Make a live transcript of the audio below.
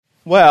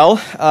Well,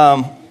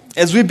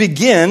 as we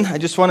begin, I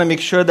just want to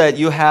make sure that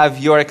you have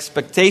your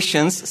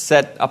expectations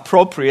set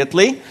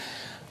appropriately.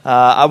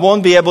 I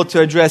won't be able to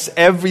address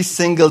every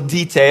single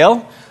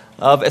detail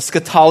of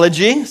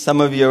eschatology. Some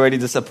of you are already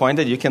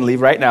disappointed. You can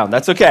leave right now.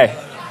 That's okay.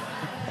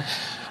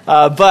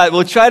 But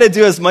we'll try to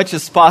do as much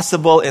as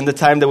possible in the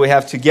time that we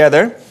have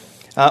together.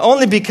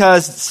 Only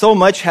because so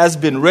much has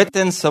been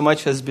written, so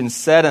much has been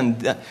said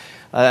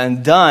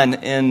and done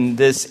in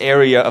this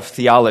area of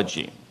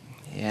theology.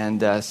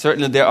 And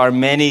certainly there are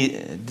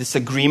many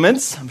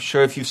disagreements. I'm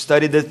sure if you've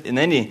studied it in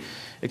any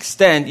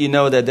extent, you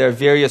know that there are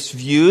various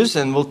views,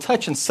 and we'll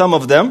touch on some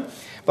of them.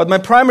 But my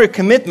primary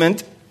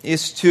commitment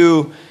is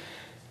to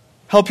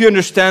help you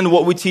understand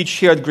what we teach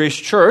here at Grace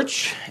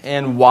Church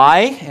and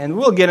why. And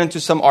we'll get into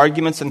some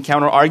arguments and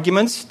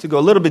counter-arguments to go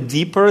a little bit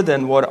deeper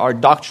than what our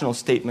doctrinal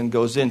statement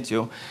goes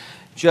into,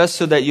 just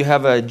so that you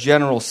have a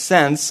general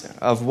sense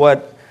of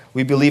what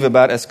we believe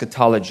about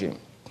eschatology.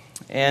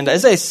 And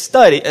as I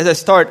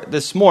start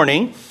this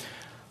morning,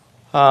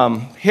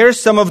 here's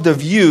some of the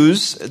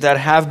views that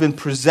have been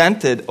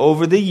presented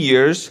over the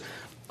years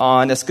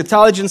on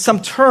eschatology and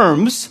some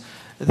terms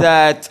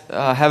that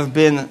have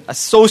been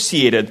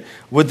associated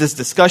with this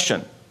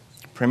discussion.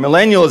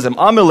 Premillennialism,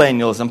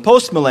 amillennialism,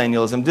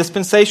 postmillennialism,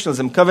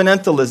 dispensationalism,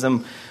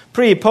 covenantalism,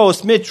 pre,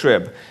 post,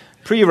 mid-trib,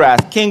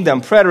 pre-wrath, kingdom,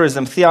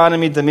 preterism,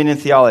 theonomy, dominion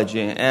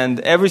theology.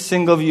 And every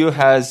single view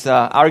has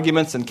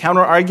arguments and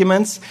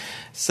counter-arguments.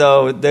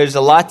 So there's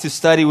a lot to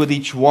study with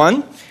each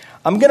one.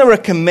 I'm going to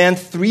recommend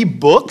 3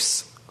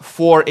 books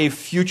for a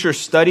future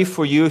study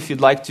for you if you'd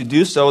like to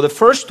do so. The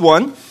first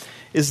one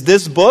is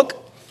this book.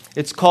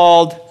 It's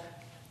called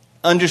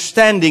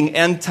Understanding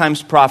End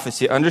Times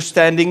Prophecy.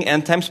 Understanding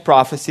End Times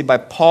Prophecy by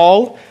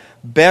Paul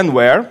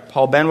Benware.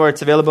 Paul Benware,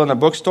 it's available in a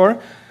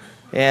bookstore.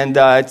 And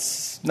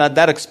it's not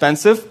that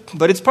expensive,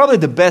 but it's probably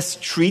the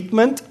best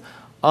treatment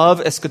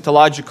of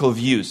eschatological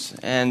views.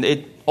 And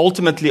it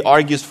ultimately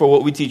argues for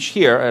what we teach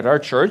here at our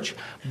church,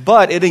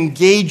 but it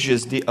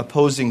engages the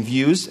opposing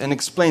views and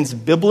explains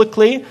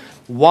biblically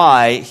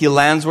why he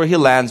lands where he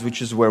lands,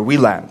 which is where we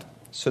land.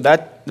 So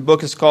the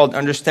book is called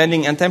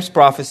Understanding End Times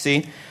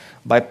Prophecy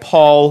by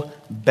Paul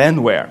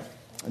Benware.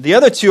 The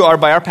other 2 are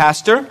by our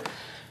pastor.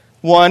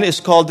 One is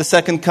called The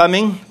Second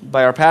Coming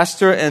by our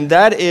pastor, and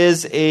that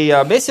is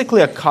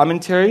basically a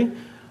commentary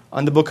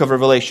on the book of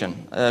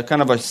Revelation.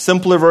 Kind of a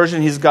simpler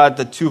version. He's got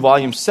the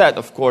 2-volume set,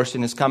 of course,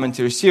 in his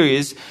commentary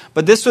series,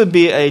 but this would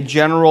be a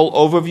general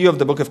overview of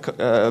the book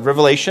of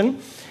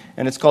Revelation,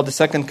 and it's called The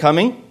Second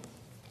Coming.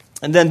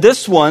 And then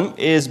this one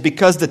is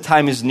Because the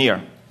Time is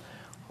Near,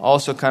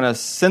 also kind of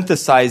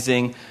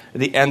synthesizing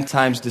the end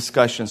times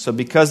discussion. So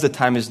Because the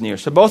Time is Near.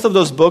 So both of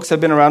those books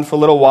have been around for a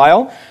little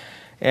while,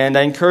 and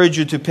I encourage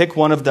you to pick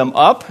one of them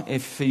up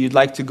if you'd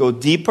like to go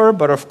deeper.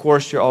 But of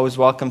course, you're always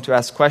welcome to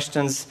ask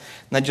questions,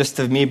 not just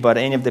of me, but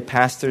any of the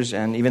pastors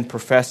and even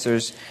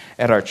professors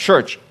at our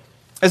church.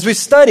 As we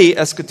study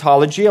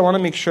eschatology, I want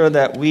to make sure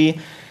that we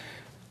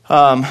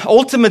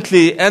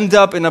ultimately end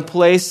up in a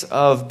place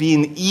of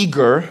being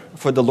eager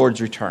for the Lord's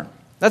return.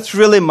 That's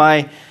really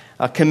my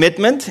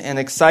commitment and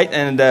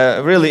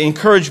really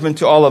encouragement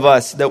to all of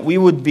us, that we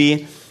would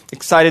be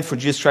excited for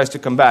Jesus Christ to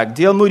come back.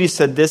 D.L. Moody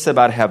said this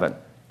about heaven: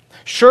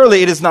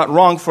 "Surely it is not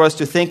wrong for us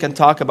to think and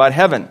talk about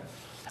heaven.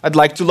 I'd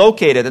like to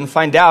locate it and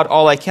find out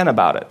all I can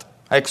about it.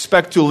 I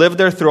expect to live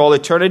there through all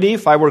eternity.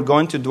 If I were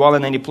going to dwell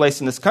in any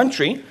place in this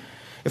country,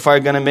 if I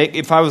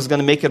was going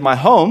to make it my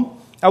home,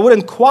 I would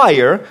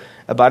inquire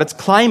about its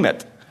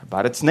climate,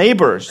 about its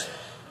neighbors,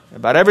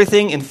 about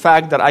everything, in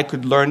fact, that I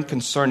could learn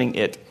concerning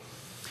it.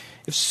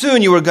 If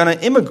soon you were going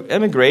to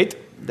emigrate,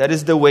 that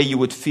is the way you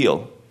would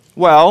feel.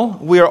 Well,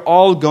 we are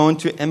all going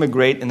to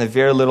emigrate in a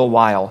very little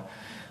while.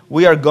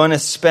 We are going to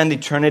spend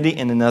eternity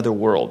in another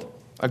world,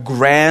 a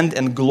grand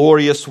and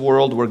glorious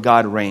world where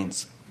God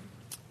reigns.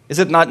 Is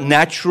it not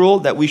natural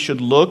that we should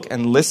look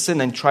and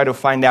listen and try to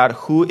find out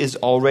who is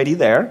already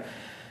there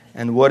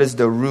and what is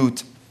the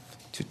route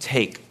to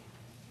take?"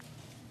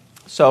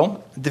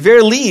 So, at the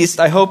very least,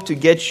 I hope to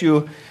get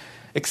you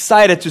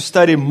excited to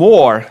study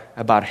more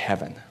about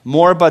heaven,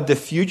 more about the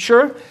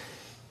future,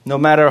 no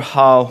matter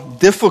how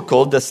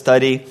difficult the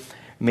study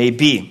may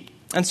be.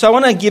 And so I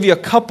want to give you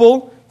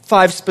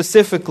 5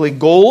 specifically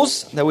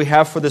goals that we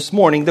have for this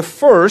morning. The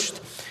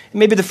first,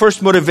 maybe the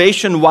first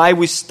motivation why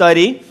we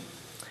study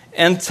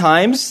end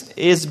times,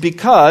 is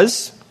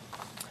because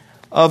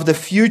of the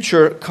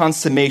future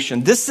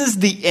consummation. This is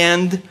the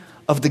end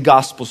of the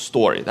gospel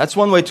story. That's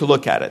one way to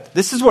look at it.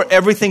 This is where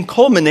everything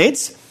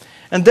culminates,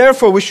 and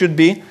therefore we should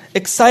be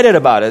excited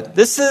about it.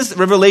 This is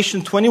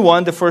Revelation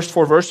 21, the first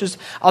 4 verses.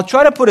 I'll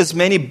try to put as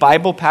many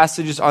Bible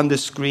passages on the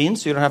screen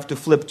so you don't have to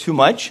flip too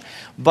much,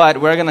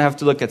 but we're going to have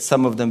to look at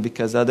some of them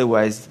because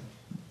otherwise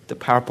the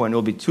PowerPoint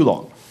will be too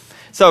long.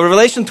 So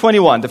Revelation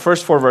 21, the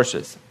first 4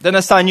 verses. "Then I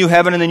saw a new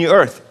heaven and a new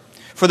earth.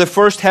 For the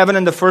first heaven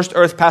and the first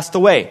earth passed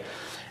away,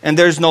 and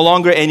there is no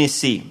longer any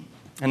sea.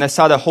 And I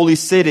saw the holy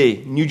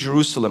city, New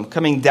Jerusalem,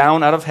 coming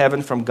down out of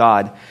heaven from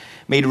God,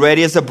 made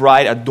ready as a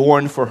bride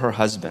adorned for her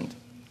husband.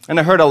 And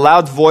I heard a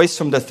loud voice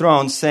from the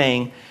throne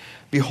saying,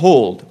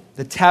 Behold,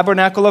 the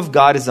tabernacle of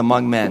God is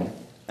among men,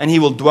 and he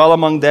will dwell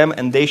among them,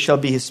 and they shall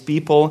be his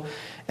people,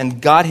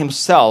 and God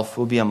himself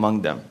will be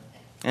among them.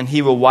 And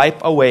he will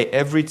wipe away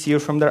every tear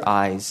from their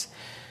eyes,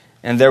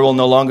 and there will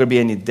no longer be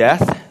any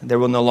death, there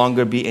will no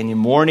longer be any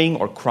mourning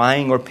or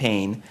crying or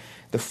pain.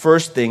 The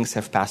first things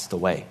have passed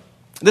away.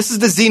 This is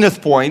the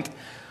zenith point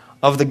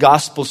of the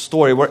gospel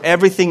story, where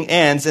everything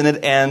ends, and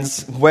it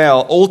ends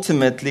well.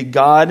 Ultimately,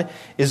 God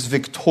is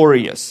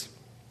victorious.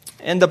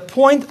 And the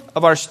point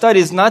of our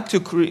study is not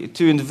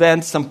to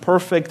invent some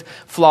perfect,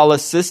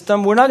 flawless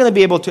system. We're not going to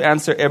be able to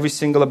answer every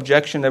single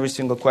objection, every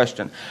single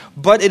question.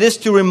 But it is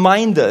to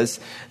remind us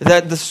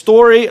that the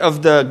story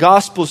of the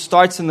gospel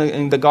starts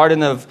in the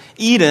Garden of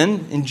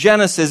Eden, in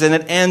Genesis, and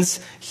it ends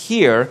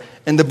here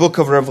in the book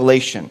of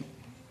Revelation.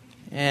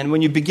 And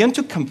when you begin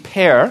to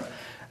compare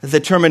the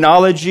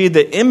terminology,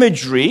 the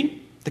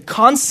imagery, the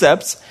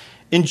concepts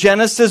in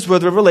Genesis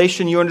with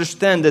Revelation, you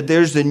understand that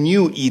there's a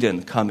new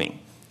Eden coming.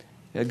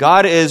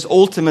 God is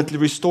ultimately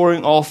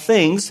restoring all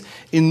things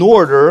in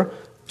order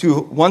to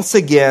once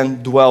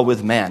again dwell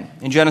with man.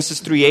 In Genesis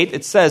 3:8,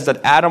 it says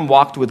that Adam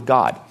walked with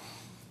God.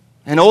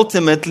 And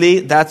ultimately,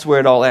 that's where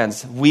it all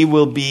ends. We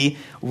will be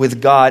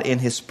with God in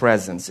his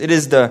presence. It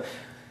is the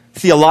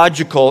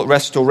theological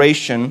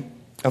restoration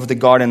of the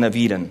Garden of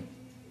Eden.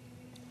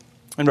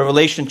 In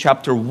Revelation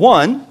chapter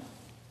 1,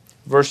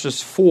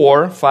 verses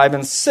 4, 5,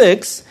 and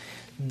 6,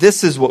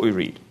 this is what we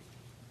read.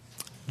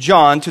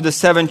 John, to the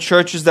 7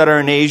 churches that are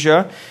in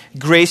Asia,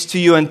 grace to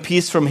you and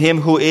peace from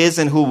him who is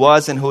and who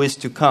was and who is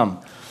to come,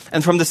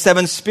 and from the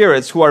 7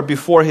 spirits who are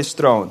before his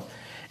throne,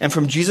 and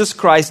from Jesus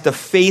Christ, the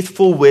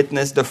faithful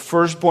witness, the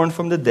firstborn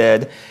from the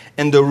dead,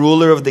 and the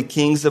ruler of the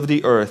kings of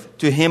the earth,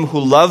 to him who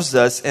loves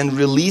us and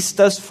released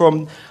us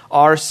from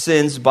our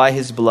sins by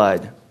his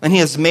blood. And he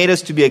has made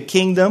us to be a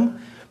kingdom,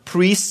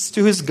 priests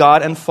to his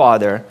God and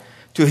Father.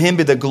 To him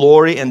be the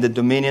glory and the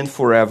dominion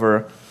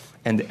forever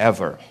and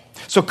ever.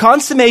 So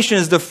consummation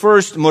is the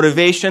first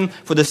motivation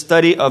for the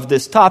study of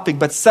this topic.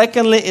 But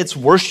secondly, it's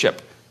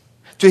worship.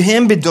 To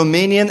him be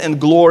dominion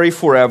and glory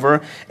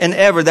forever and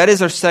ever. That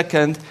is our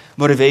second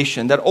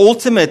motivation. That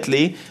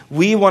ultimately,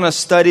 we want to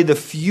study the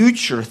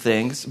future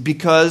things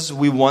because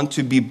we want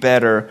to be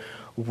better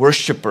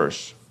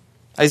worshipers.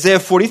 Isaiah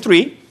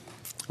 43,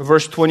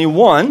 verse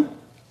 21,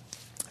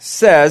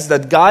 says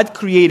that God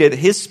created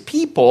his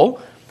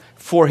people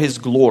for his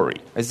glory.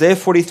 Isaiah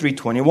 43,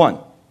 21.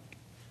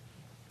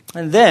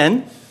 And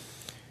then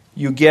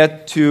you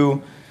get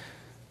to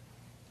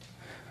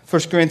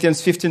 1 Corinthians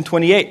 15,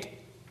 28.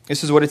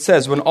 This is what it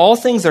says. When all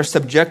things are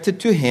subjected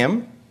to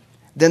him,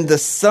 then the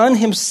Son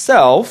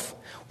himself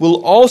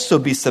will also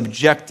be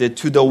subjected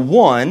to the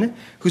one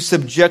who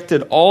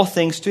subjected all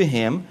things to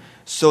him,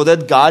 so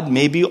that God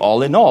may be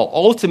all in all.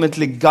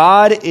 Ultimately,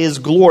 God is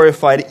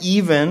glorified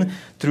even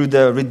through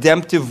the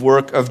redemptive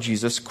work of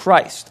Jesus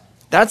Christ.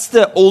 That's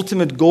the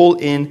ultimate goal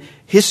in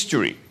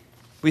history.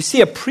 We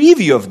see a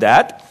preview of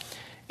that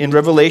in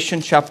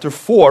Revelation chapter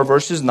 4,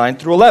 verses 9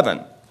 through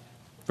 11.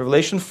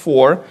 Revelation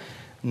 4,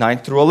 9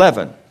 through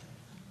 11.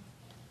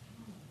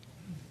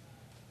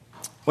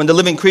 When the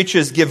living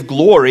creatures give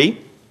glory,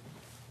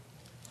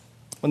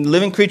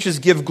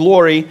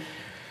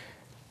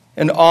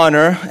 and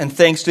honor and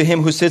thanks to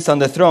him who sits on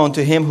the throne,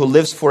 to him who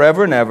lives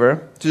forever and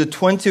ever, to the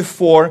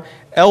 24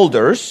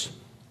 elders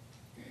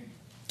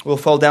will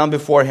fall down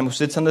before him who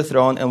sits on the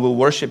throne and will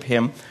worship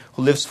him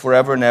who lives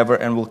forever and ever,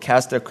 and will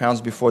cast their crowns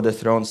before the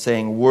throne,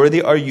 saying,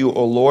 Worthy are you,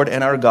 O Lord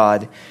and our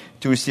God,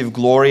 to receive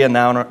glory and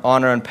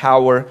honor and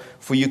power,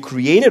 for you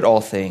created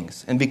all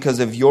things, and because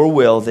of your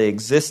will they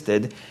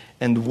existed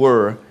and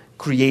were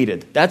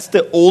created. That's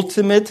the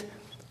ultimate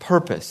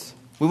purpose.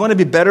 We want to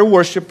be better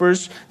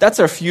worshipers. That's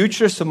our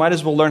future, so might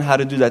as well learn how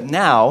to do that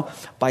now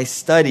by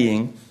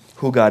studying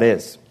who God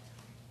is.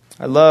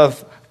 I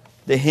love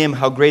the hymn,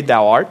 How Great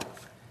Thou Art.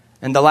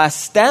 And the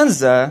last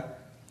stanza,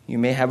 you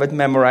may have it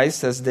memorized,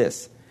 says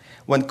this.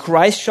 When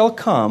Christ shall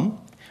come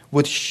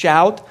with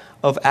shout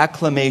of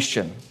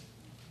acclamation.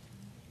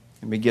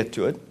 Let me get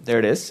to it. There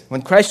it is.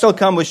 When Christ shall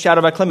come with shout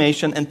of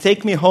acclamation and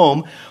take me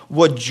home,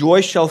 what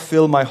joy shall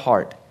fill my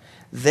heart.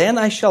 Then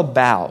I shall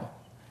bow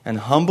and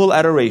humble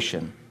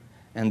adoration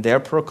and there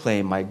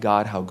proclaim, my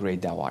God, how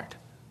great thou art.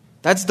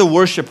 That's the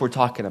worship we're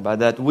talking about,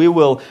 that we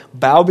will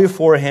bow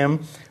before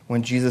him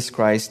when Jesus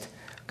Christ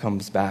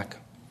comes back.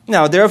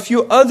 Now, there are a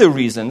few other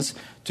reasons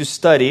to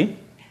study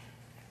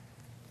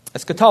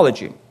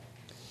eschatology.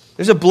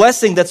 There's a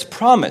blessing that's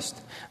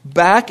promised.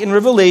 Back in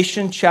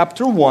Revelation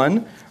chapter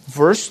 1,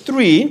 verse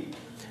 3,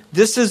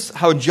 this is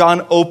how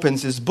John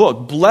opens his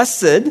book.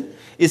 Blessed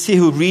is he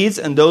who reads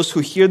and those who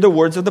hear the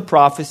words of the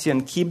prophecy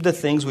and keep the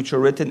things which are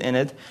written in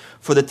it,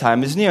 for the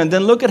time is near. And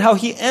then look at how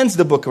he ends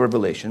the book of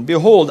Revelation.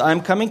 Behold, I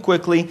am coming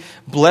quickly.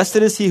 Blessed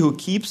is he who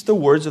keeps the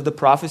words of the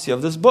prophecy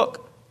of this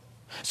book.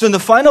 So in the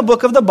final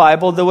book of the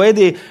Bible, the way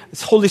the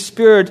Holy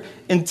Spirit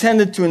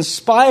intended to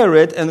inspire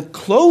it and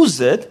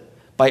close it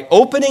by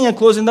opening and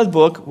closing that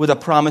book with a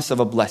promise of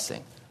a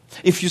blessing.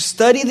 If you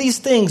study these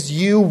things,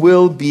 you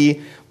will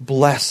be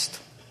blessed.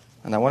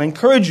 And I want to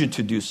encourage you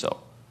to do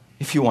so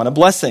if you want a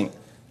blessing.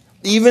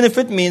 even if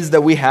it means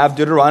that we have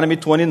Deuteronomy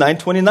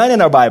 29:29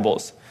 in our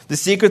Bibles. The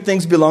secret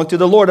things belong to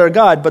the Lord our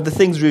God, but the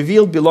things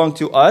revealed belong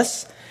to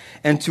us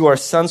and to our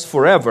sons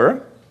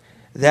forever,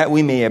 that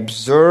we may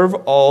observe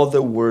all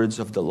the words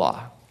of the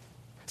law.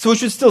 So we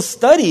should still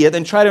study it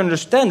and try to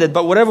understand it,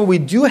 but whatever we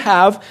do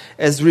have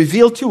as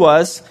revealed to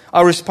us,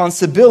 our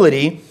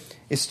responsibility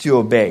is to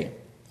obey.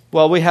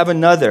 Well, we have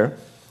another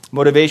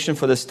motivation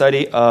for the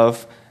study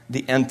of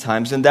the end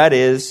times, and that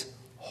is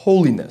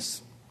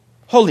holiness.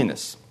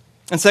 Holiness.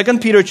 In 2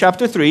 Peter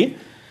chapter 3,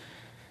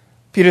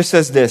 Peter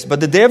says this, "But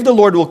the day of the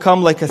Lord will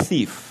come like a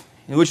thief,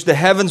 in which the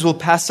heavens will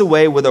pass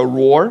away with a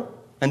roar,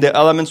 and the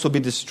elements will be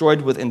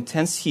destroyed with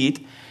intense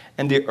heat,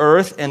 and the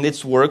earth and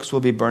its works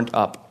will be burnt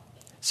up.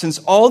 Since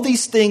all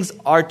these things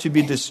are to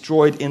be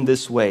destroyed in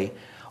this way,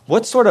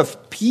 what sort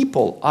of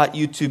people ought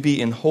you to be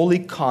in holy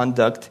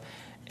conduct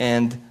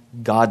and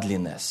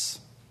godliness?"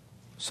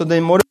 So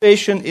the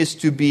motivation is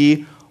to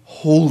be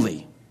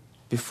holy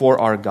before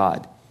our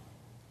God.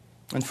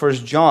 In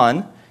 1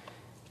 John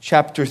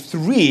chapter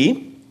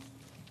 3,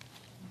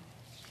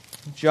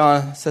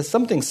 John says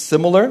something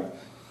similar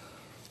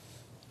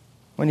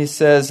when he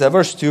says,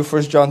 verse 2,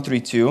 1 John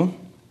 3:2,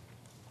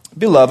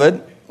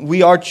 "Beloved,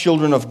 we are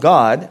children of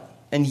God,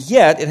 and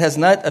yet it has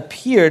not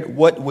appeared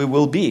what we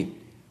will be.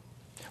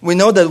 We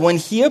know that when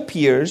he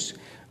appears,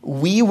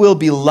 we will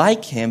be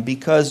like him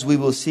because we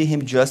will see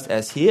him just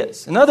as he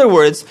is." In other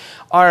words,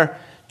 our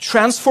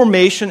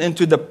transformation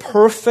into the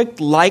perfect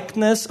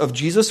likeness of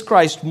Jesus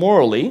Christ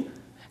morally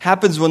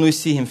happens when we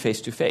see him face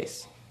to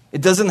face.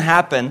 It doesn't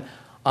happen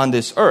on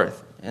this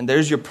earth. And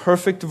there's your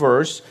perfect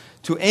verse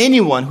to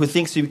anyone who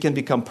thinks you can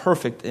become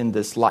perfect in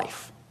this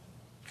life.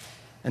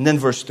 And then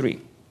verse 3.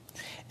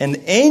 "And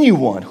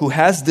anyone who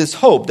has this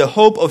hope, the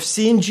hope of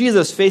seeing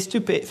Jesus face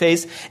to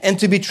face and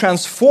to be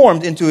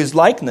transformed into his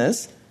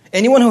likeness,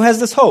 anyone who has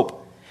this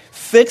hope,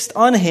 fixed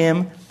on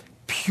him,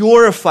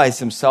 purifies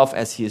himself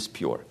as he is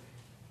pure."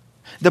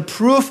 The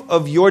proof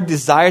of your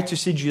desire to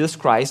see Jesus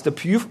Christ, the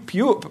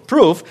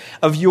proof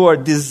of your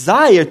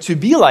desire to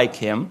be like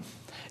him,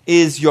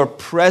 is your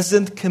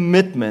present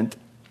commitment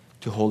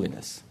to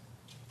holiness,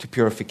 to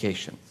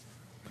purification.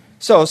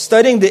 So,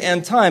 studying the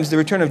end times, the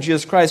return of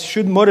Jesus Christ,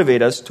 should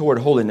motivate us toward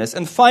holiness.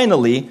 And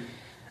finally,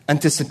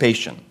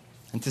 anticipation.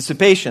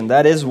 Anticipation,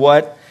 that is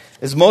what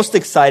is most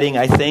exciting,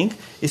 I think,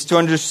 is to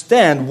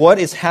understand what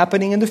is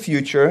happening in the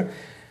future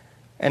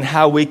and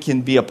how we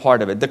can be a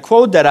part of it. The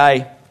quote that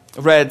I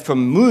read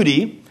from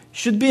Moody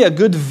should be a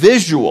good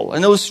visual,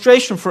 an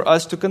illustration for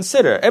us to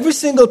consider. Every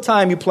single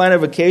time you plan a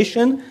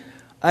vacation,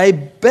 I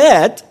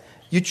bet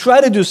you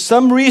try to do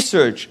some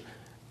research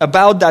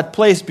about that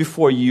place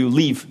before you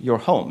leave your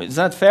home. Is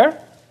that fair?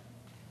 At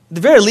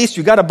the very least,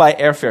 you got to buy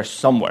airfare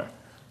somewhere,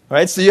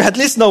 right? So you at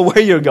least know where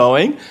you're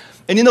going,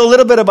 and you know a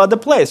little bit about the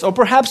place. Or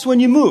perhaps when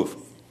you move.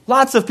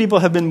 Lots of people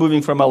have been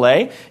moving from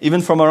LA,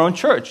 even from our own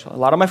church. A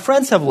lot of my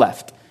friends have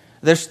left.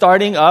 They're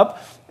starting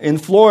up in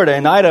Florida,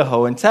 in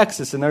Idaho, in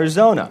Texas, in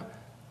Arizona,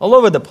 all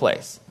over the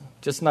place,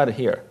 just not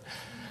here.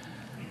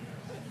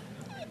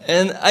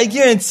 And I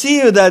guarantee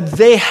you that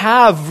they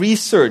have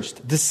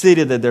researched the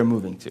city that they're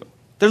moving to.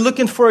 They're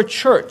looking for a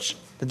church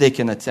that they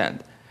can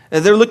attend.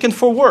 They're looking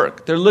for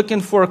work. They're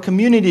looking for a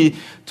community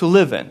to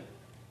live in.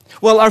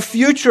 Well, our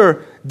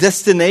future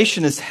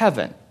destination is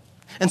heaven.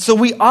 And so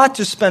we ought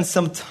to spend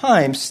some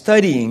time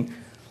studying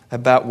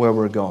about where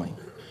we're going.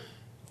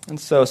 And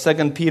so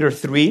 2 Peter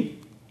 3,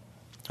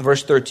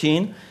 verse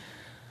 13,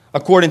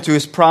 "According to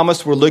his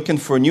promise, we're looking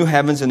for new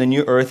heavens and a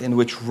new earth in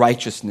which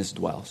righteousness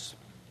dwells."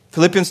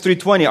 Philippians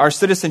 3:20, "Our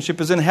citizenship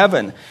is in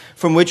heaven,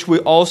 from which we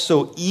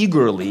also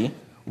eagerly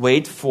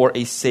wait for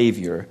a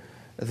Savior,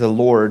 the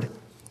Lord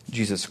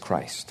Jesus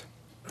Christ."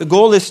 The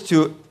goal is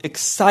to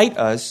excite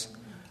us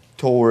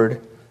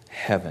toward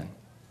heaven.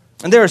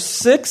 And there are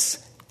 6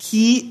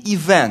 key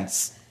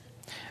events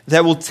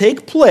that will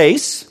take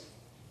place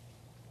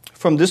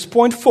from this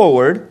point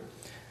forward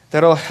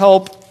that will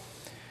help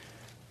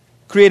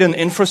create an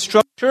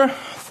infrastructure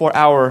for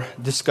our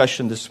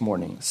discussion this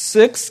morning.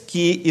 6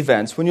 key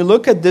events. When you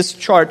look at this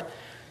chart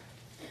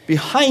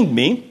behind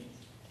me,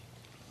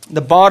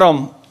 the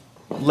bottom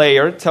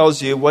layer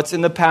tells you what's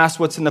in the past,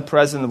 what's in the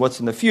present, and what's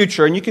in the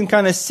future. And you can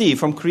kind of see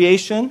from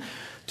creation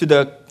to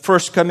the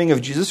first coming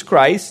of Jesus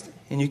Christ,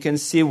 and you can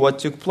see what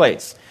took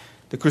place.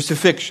 The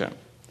crucifixion.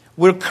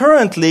 We're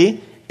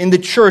currently in the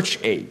church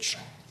age.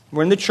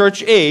 We're in the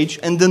church age,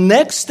 and the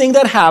next thing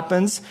that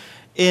happens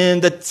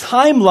in the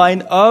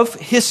timeline of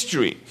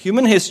history,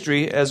 human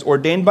history as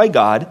ordained by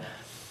God,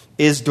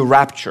 is the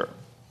rapture.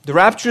 The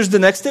rapture is the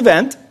next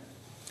event,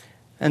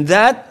 and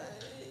that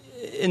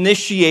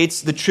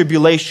initiates the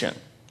tribulation.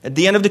 At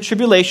the end of the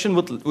tribulation,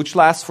 which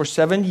lasts for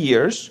 7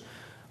 years,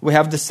 we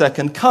have the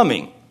second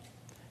coming.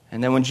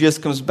 And then when Jesus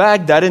comes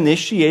back, that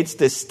initiates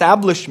the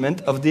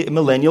establishment of the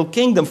millennial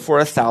kingdom for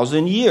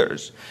 1,000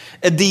 years.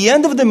 At the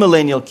end of the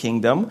millennial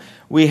kingdom,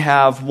 we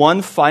have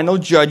one final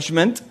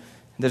judgment.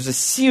 There's a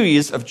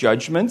series of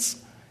judgments,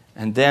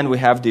 and then we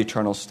have the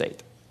eternal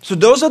state. So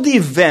those are the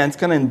events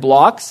kind of in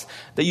blocks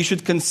that you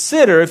should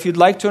consider if you'd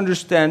like to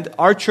understand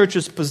our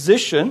church's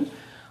position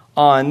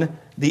on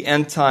the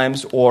end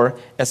times or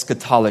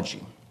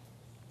eschatology.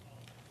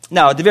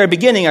 Now, at the very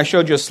beginning, I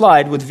showed you a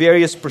slide with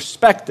various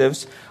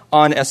perspectives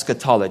on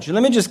eschatology.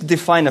 Let me just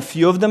define a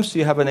few of them so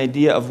you have an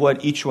idea of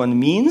what each one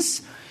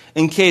means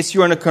in case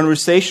you're in a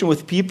conversation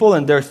with people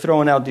and they're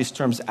throwing out these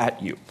terms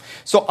at you.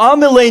 So,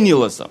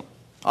 amillennialism.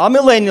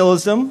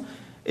 Amillennialism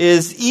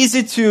is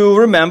easy to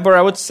remember,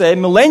 I would say.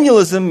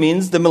 Millennialism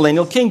means the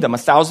millennial kingdom,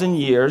 1,000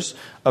 years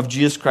of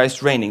Jesus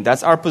Christ reigning.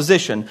 That's our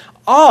position.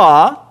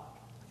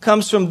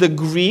 Comes from the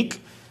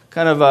Greek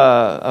kind of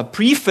a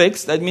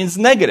prefix that means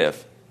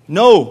negative.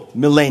 No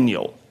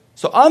millennial.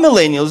 So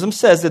amillennialism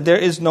says that there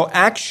is no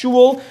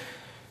actual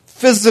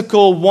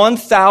physical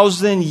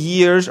 1,000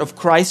 years of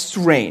Christ's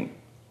reign.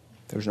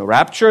 There's no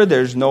rapture.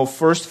 There's no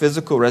first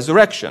physical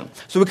resurrection.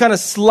 So we kind of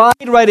slide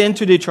right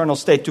into the eternal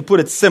state, to put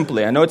it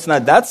simply. I know it's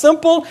not that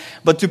simple,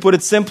 but to put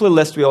it simply,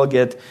 lest we all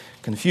get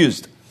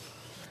confused.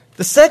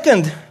 The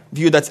second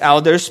view that's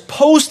out there is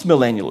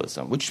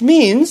post-millennialism, which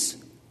means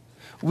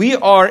we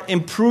are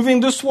improving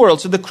this world.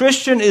 So the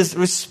Christian is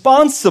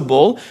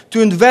responsible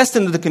to invest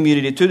into the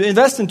community, to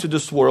invest into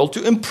this world,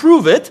 to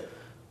improve it,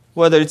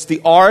 whether it's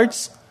the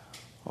arts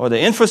or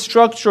the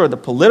infrastructure or the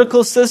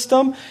political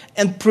system,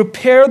 and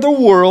prepare the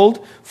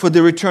world for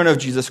the return of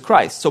Jesus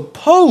Christ. So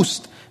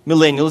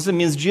post-millennialism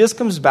means Jesus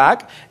comes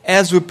back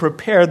as we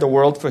prepare the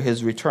world for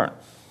his return.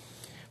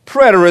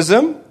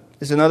 Preterism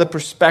is another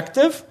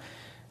perspective,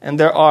 and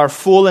there are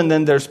full and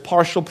then there's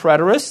partial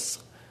preterists.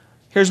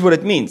 Here's what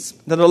it means.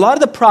 That a lot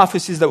of the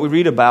prophecies that we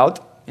read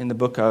about in the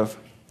book of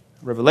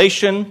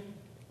Revelation,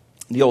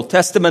 the Old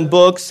Testament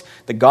books,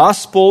 the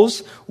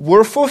Gospels,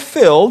 were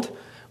fulfilled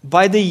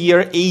by the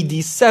year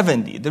AD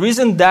 70. The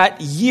reason that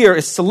year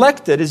is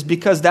selected is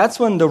because that's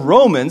when the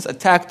Romans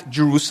attacked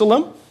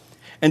Jerusalem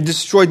and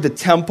destroyed the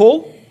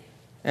temple,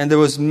 and there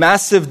was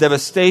massive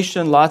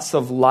devastation, lots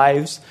of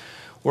lives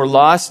were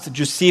lost.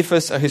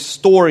 Josephus, a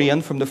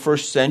historian from the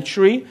first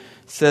century,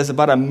 says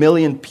about 1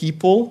 million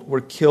people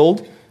were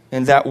killed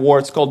in that war.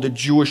 It's called the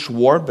Jewish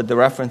War, but the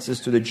reference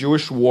is to the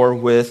Jewish war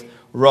with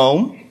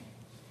Rome.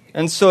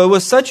 And so it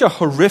was such a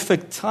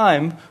horrific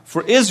time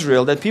for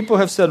Israel that people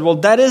have said, well,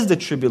 that is the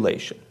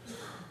tribulation.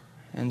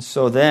 And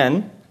so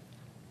then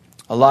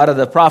a lot of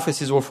the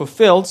prophecies were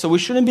fulfilled, so we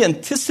shouldn't be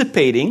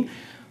anticipating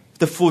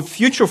the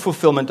future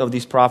fulfillment of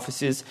these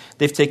prophecies.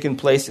 They've taken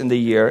place in the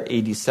year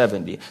AD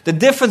 70. The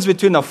difference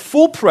between a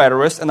full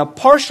preterist and a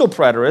partial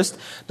preterist,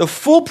 the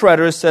full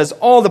preterist says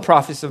all the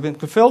prophecies have been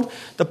fulfilled.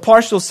 The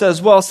partial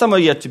says, well, some are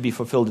yet to be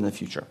fulfilled in the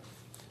future.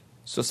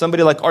 So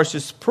somebody like R.C.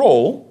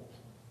 Sproul,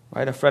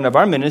 right, a friend of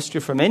our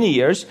ministry for many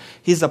years,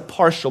 he's a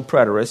partial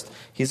preterist.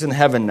 He's in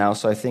heaven now,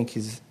 so I think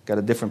he's got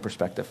a different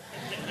perspective.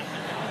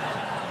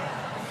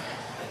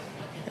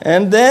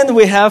 And then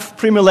we have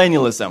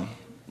premillennialism.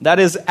 That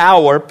is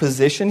our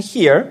position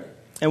here.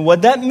 And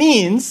what that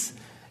means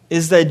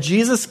is that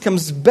Jesus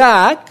comes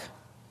back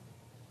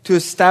to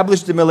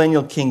establish the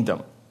millennial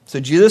kingdom. So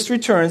Jesus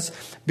returns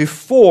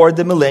before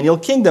the millennial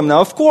kingdom. Now,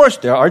 of course,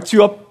 there are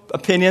two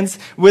opinions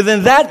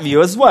within that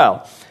view as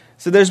well.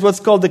 So there's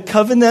what's called the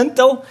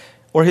covenantal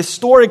or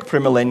historic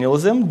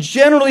premillennialism.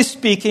 Generally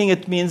speaking,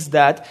 it means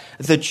that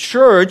the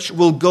church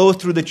will go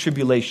through the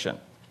tribulation.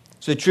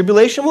 So the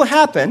tribulation will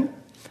happen,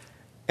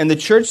 and the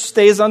church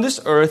stays on this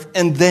earth,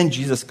 and then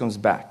Jesus comes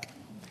back.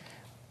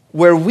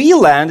 Where we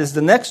land is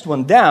the next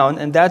one down,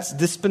 and that's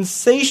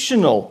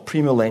dispensational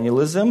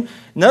premillennialism.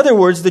 In other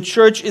words, the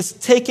church is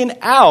taken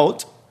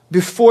out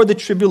before the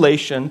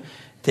tribulation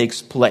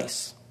takes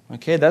place.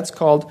 Okay, that's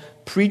called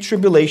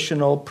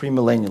pre-tribulational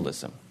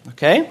premillennialism.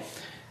 Okay?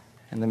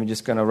 And let me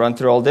just kind of run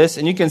through all this.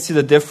 And you can see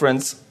the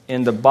difference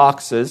in the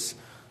boxes.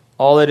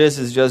 All it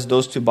is just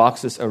those two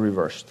boxes are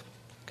reversed.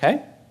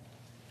 Okay?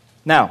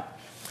 Now,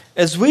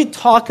 as we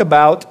talk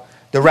about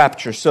the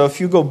rapture, so if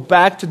you go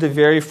back to the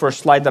very first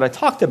slide that I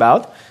talked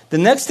about, the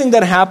next thing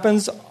that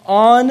happens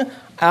on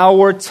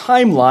our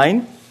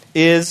timeline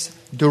is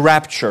the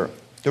rapture.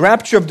 The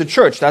rapture of the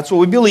church. That's what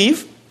we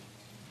believe.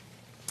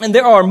 And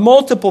there are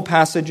multiple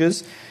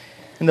passages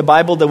in the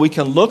Bible that we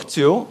can look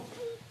to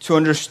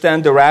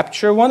understand the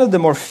rapture. One of the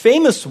more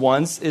famous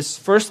ones is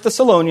 1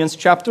 Thessalonians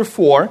chapter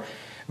 4,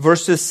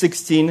 verses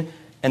 16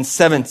 and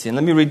 17.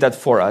 Let me read that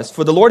for us.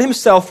 For the Lord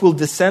himself will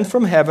descend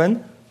from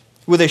heaven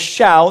with a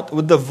shout,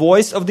 with the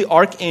voice of the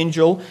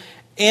archangel,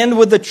 and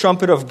with the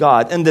trumpet of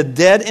God, and the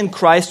dead in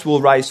Christ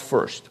will rise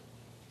first.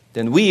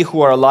 Then we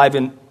who are alive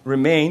and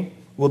remain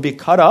will be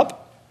caught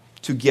up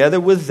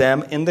together with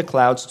them in the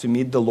clouds to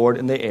meet the Lord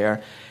in the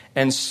air,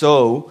 and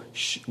so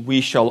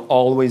we shall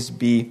always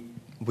be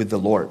with the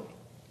Lord.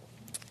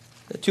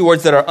 The two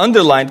words that are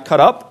underlined, caught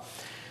up,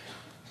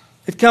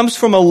 it comes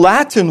from a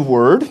Latin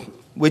word,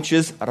 which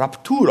is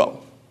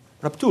rapturo.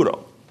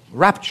 Rapturo.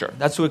 Rapture.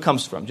 That's where it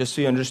comes from, just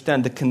so you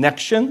understand the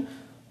connection,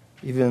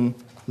 even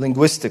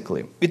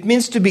linguistically. It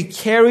means to be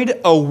carried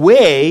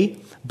away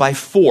by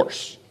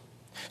force.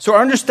 So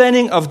our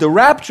understanding of the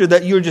rapture,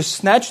 that you're just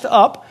snatched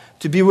up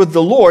to be with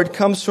the Lord,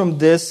 comes from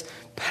this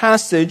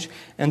passage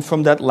and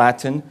from that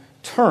Latin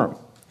term.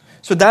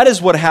 So that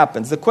is what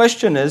happens. The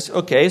question is,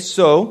 okay,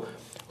 so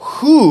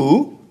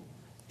who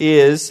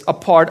is a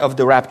part of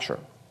the rapture?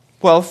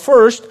 Well,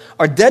 first,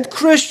 our dead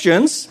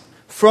Christians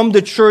from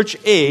the church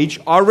age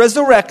are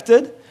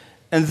resurrected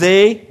and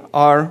they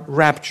are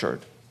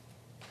raptured.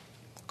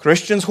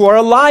 Christians who are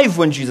alive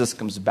when Jesus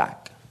comes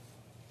back.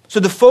 So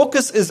the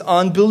focus is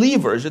on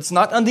believers. It's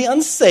not on the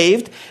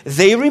unsaved.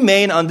 They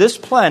remain on this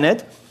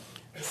planet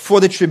for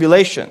the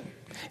tribulation.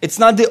 It's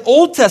not the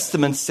Old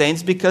Testament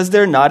saints because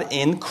they're not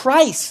in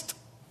Christ.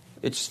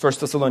 It's 1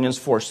 Thessalonians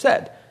 4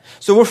 said.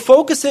 So we're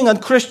focusing on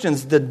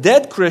Christians. The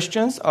dead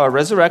Christians are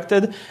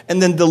resurrected,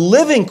 and then the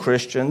living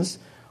Christians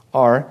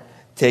are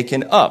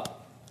taken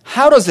up.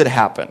 How does it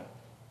happen?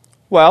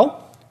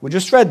 Well, we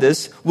just read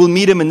this. We'll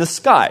meet him in the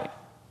sky.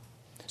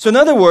 So in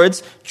other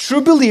words,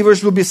 true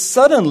believers will be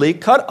suddenly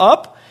caught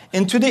up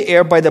into the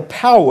air by the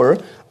power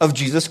of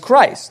Jesus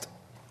Christ.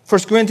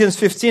 1 Corinthians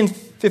 15,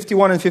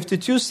 51 and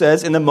 52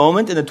 says, in a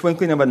moment, in the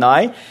twinkling of an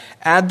eye,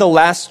 at the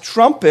last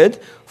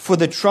trumpet, for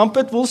the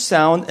trumpet will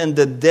sound, and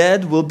the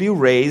dead will be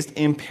raised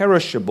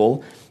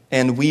imperishable,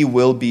 and we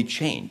will be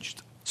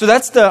changed. So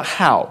that's the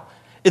how.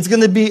 It's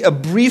going to be a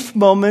brief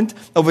moment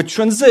of a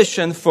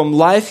transition from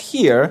life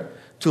here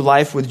to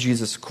life with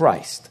Jesus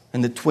Christ,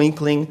 in the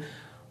twinkling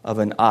of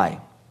an eye.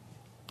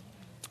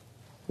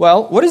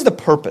 Well, what is the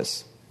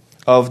purpose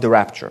of the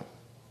rapture?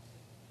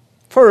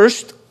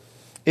 First,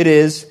 it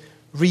is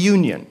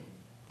reunion.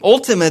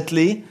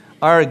 Ultimately,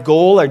 our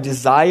goal, our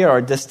desire,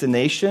 our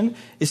destination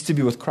is to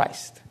be with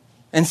Christ.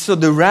 And so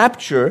the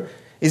rapture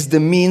is the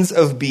means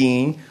of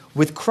being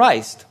with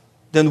Christ.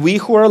 Then we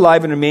who are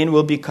alive and remain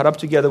will be caught up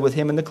together with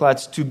him in the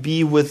clouds to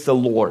be with the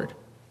Lord,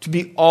 to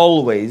be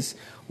always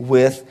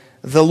with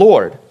the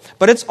Lord.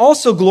 But it's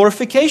also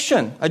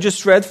glorification. I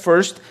just read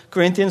 1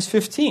 Corinthians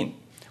 15.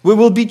 We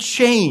will be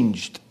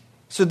changed.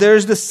 So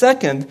there's the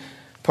second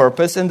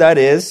purpose, and that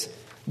is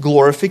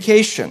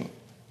glorification.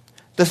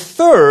 The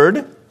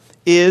third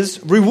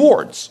is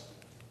rewards.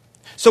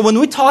 So when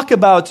we talk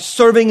about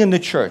serving in the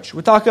church,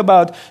 we talk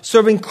about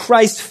serving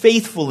Christ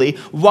faithfully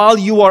while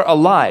you are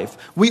alive,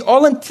 we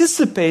all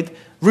anticipate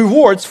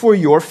rewards for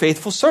your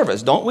faithful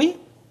service, don't we?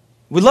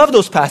 We love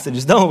those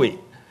passages, don't we?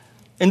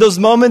 In those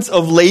moments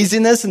of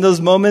laziness, in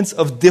those moments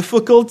of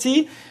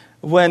difficulty,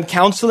 when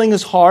counseling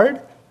is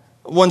hard,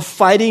 when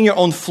fighting your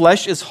own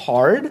flesh is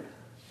hard,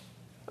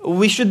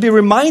 we should be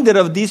reminded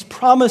of these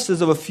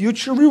promises of a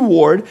future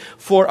reward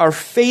for our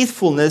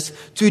faithfulness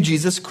to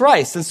Jesus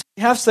Christ. And so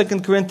we have 2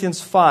 Corinthians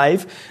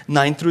 5,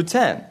 9 through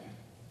 10.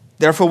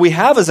 Therefore we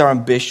have as our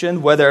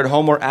ambition, whether at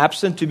home or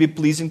absent, to be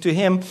pleasing to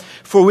him.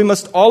 For we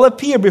must all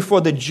appear before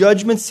the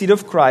judgment seat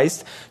of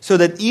Christ, so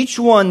that each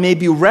one may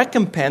be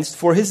recompensed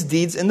for his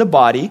deeds in the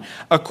body,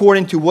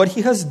 according to what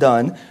he has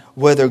done,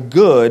 whether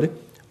good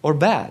or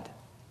bad.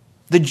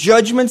 The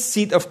judgment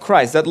seat of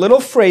Christ, that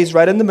little phrase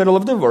right in the middle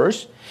of the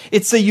verse,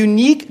 it's a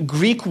unique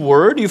Greek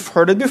word. You've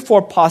heard it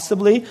before,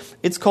 possibly.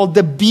 It's called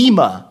the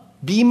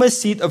bema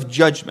seat of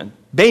judgment.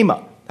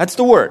 Bema, that's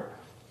the word.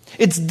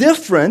 It's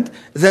different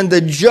than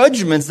the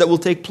judgments that will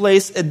take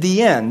place at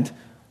the end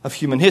of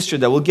human history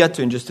that we'll get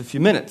to in just a few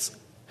minutes.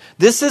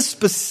 This is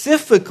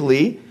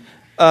specifically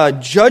a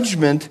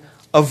judgment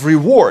of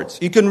rewards.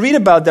 You can read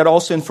about that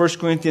also in 1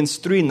 Corinthians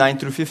 3, 9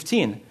 through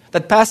 15.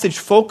 That passage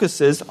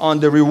focuses on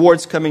the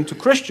rewards coming to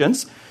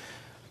Christians.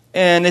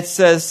 And it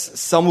says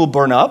some will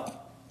burn up.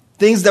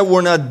 Things that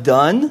were not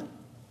done,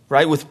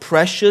 right, with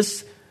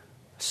precious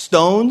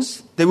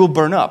stones, they will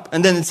burn up.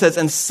 And then it says,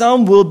 and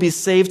some will be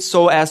saved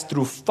so as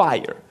through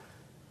fire.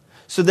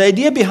 So the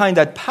idea behind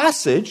that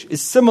passage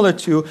is similar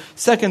to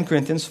 2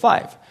 Corinthians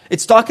 5.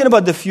 It's talking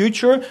about the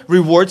future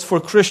rewards for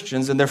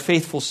Christians and their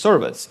faithful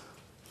service.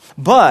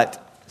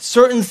 But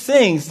certain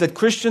things that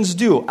Christians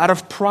do out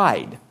of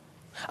pride,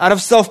 out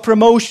of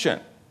self-promotion,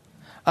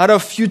 out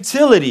of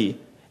futility,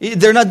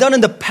 they're not done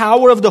in the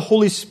power of the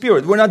Holy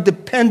Spirit. We're not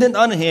dependent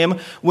on him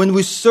when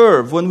we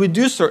serve, when we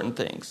do certain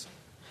things.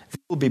 They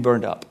will be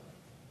burned up.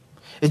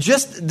 It's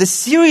just the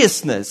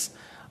seriousness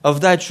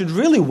of that should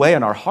really weigh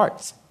on our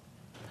hearts.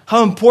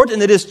 How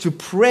important it is to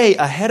pray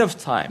ahead of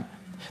time,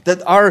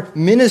 that our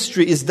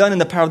ministry is done in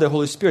the power of the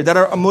Holy Spirit, that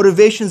our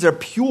motivations are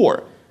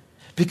pure,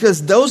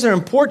 because those are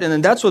important,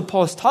 and that's what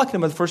Paul is talking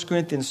about in 1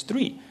 Corinthians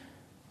 3.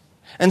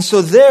 And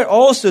so there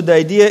also the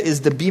idea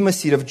is the bema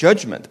seat of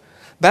judgment.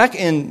 Back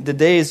in the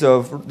days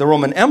of the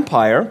Roman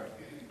Empire,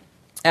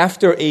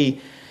 after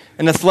an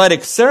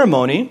athletic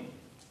ceremony,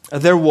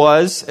 there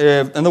was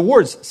an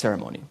awards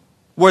ceremony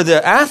where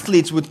the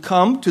athletes would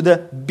come to the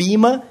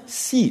bema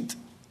seat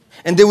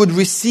and they would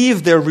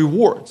receive their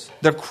rewards,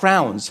 their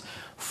crowns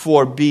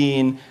for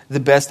being the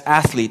best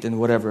athlete in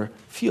whatever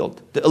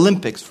field. The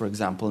Olympics, for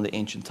example, in the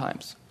ancient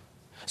times.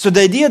 So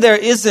the idea there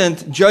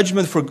isn't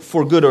judgment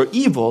for good or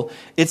evil.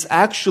 It's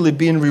actually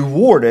being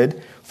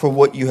rewarded for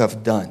what you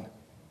have done.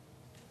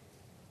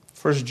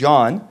 1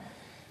 John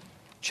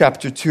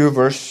chapter 2,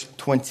 verse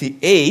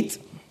 28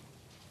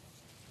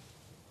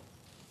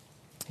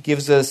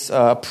 gives us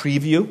a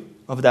preview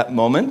of that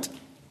moment.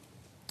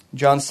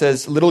 John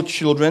says, little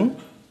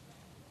children,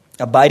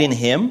 Abide in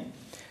him,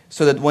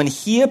 so that when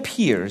he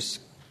appears,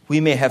 we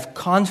may have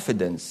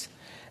confidence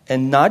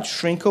and not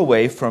shrink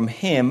away from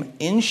him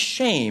in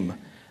shame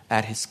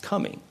at his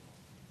coming.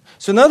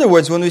 So in other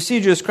words, when we see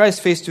Jesus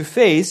Christ face to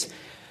face,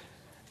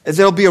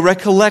 there will be a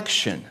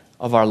recollection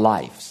of our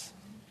lives.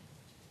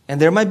 And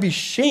there might be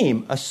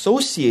shame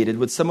associated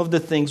with some of the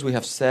things we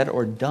have said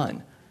or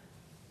done.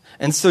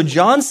 And so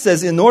John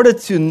says, in order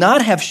to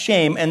not have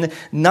shame and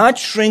not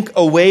shrink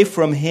away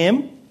from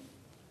him,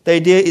 the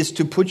idea is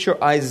to put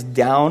your eyes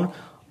down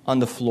on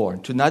the floor,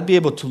 to not be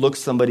able to look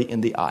somebody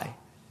in the eye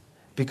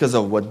because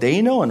of what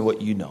they know and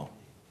what you know.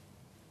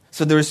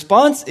 So the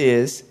response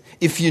is,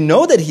 if you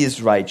know that he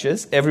is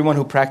righteous, everyone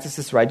who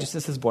practices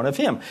righteousness is born of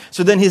him.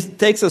 So then he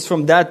takes us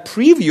from that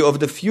preview of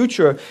the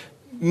future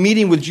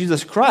meeting with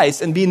Jesus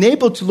Christ and being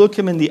able to look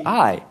him in the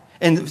eye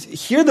and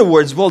hear the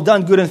words, well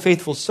done, good and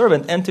faithful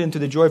servant, enter into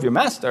the joy of your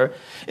master.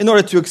 In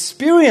order to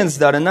experience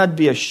that and not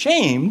be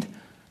ashamed,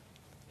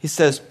 he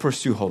says,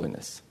 pursue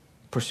holiness,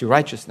 pursue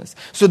righteousness.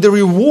 So the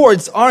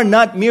rewards are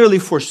not merely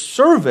for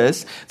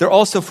service, they're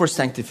also for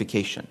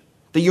sanctification.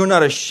 That you're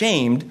not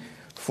ashamed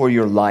for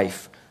your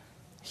life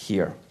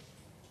here.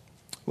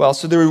 Well,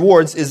 so the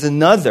rewards is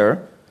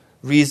another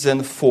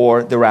reason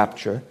for the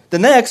rapture. The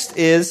next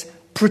is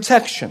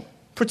protection.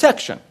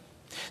 Protection.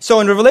 So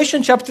in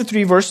Revelation chapter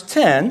 3, verse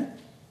 10,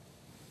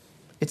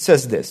 it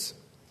says this.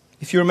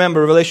 If you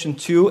remember, Revelation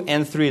 2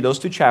 and 3, those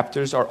two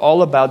chapters are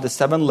all about the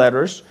 7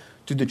 letters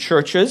to the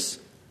churches.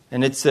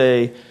 And it's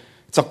a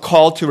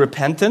call to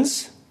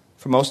repentance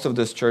for most of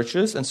those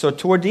churches. And so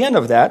toward the end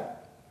of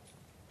that,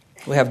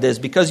 we have this.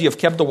 Because you have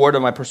kept the word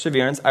of my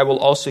perseverance, I will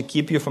also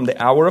keep you from the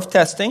hour of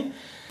testing,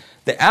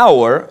 the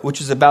hour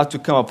which is about to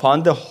come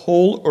upon the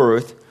whole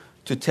earth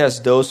to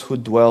test those who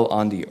dwell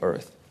on the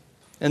earth.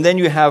 And then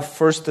you have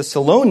 1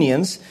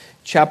 Thessalonians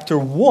chapter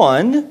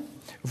 1,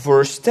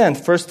 verse 10.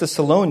 1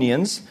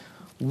 Thessalonians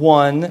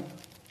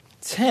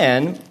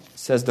 1:10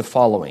 says the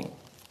following.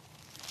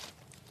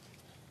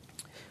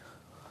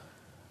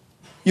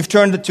 You've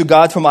turned to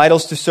God from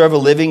idols to serve a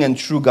living and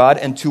true God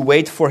and to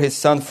wait for his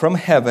Son from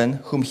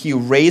heaven, whom he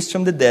raised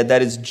from the dead,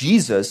 that is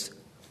Jesus,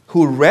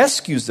 who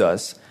rescues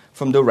us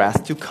from the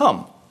wrath to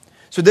come.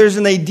 So there's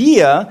an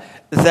idea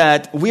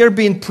that we are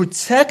being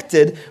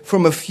protected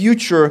from a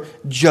future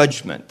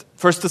judgment.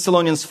 1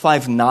 Thessalonians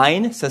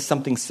 5:9 says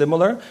something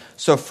similar.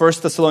 So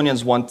 1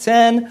 Thessalonians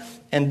 1:10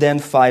 and then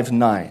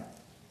 5:9.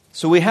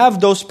 So we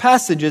have those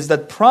passages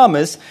that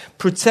promise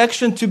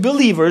protection to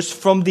believers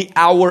from the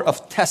hour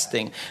of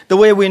testing. The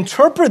way we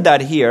interpret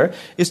that here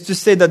is to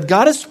say that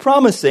God is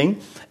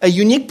promising a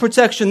unique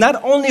protection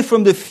not only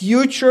from the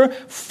future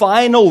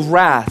final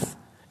wrath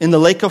in the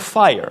lake of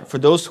fire for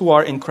those who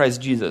are in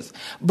Christ Jesus,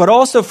 but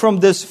also from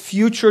this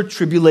future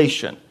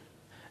tribulation.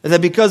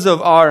 That because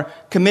of our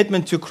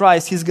commitment to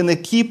Christ, he's going to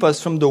keep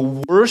us from the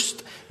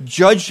worst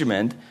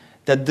judgment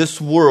that this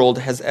world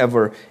has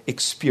ever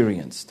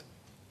experienced.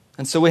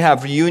 And so we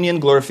have reunion,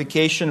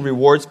 glorification,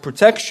 rewards,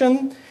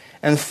 protection,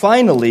 and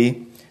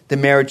finally, the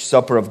marriage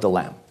supper of the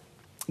Lamb.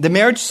 The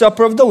marriage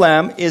supper of the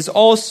Lamb is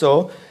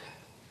also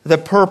the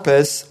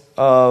purpose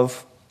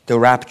of the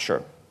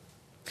rapture.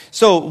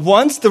 So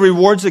once the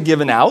rewards are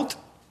given out,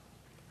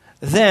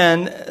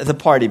 then the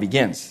party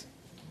begins.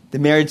 The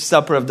marriage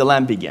supper of the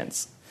Lamb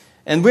begins.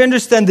 And we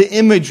understand the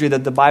imagery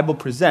that the Bible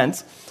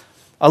presents,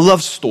 a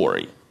love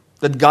story,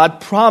 that God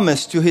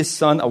promised to his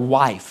Son a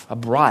wife, a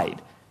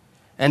bride.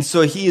 And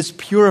so he is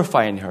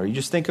purifying her. You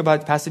just think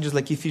about passages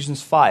like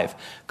Ephesians 5,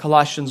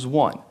 Colossians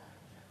 1,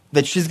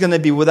 that she's going to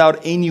be without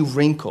any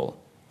wrinkle,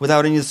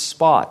 without any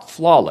spot,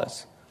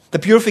 flawless. The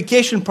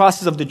purification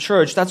process of the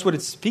church, that's what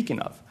it's speaking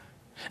of.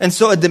 And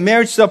so at the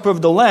marriage supper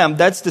of the Lamb,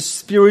 that's the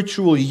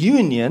spiritual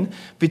union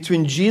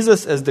between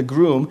Jesus as the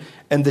groom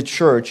and the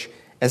church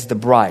as the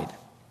bride.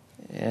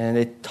 And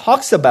it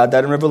talks about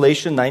that in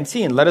Revelation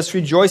 19. Let us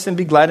rejoice and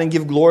be glad and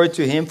give glory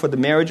to him, for the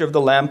marriage of the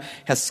Lamb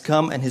has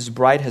come and his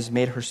bride has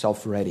made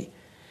herself ready.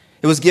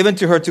 It was given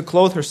to her to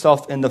clothe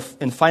herself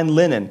in fine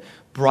linen,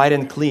 bright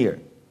and clear.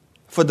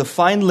 For the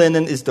fine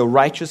linen is the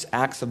righteous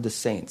acts of the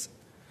saints.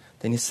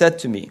 Then he said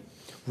to me,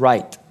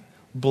 write,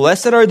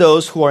 blessed are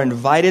those who are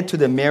invited to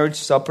the marriage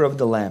supper of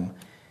the Lamb.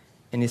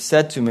 And he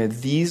said to me,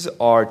 these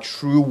are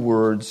true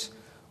words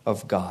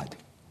of God.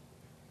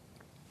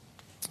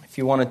 If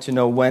you wanted to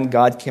know when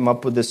God came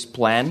up with this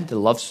plan, the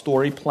love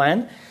story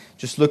plan,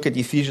 just look at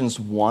Ephesians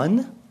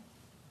 1,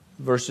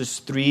 verses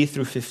 3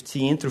 through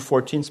 15, through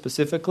 14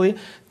 specifically.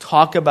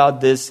 Talk about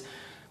this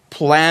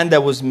plan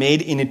that was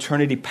made in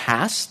eternity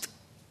past,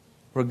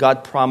 where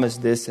God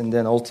promised this, and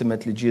then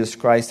ultimately Jesus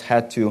Christ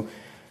had to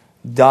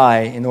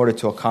die in order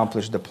to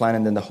accomplish the plan,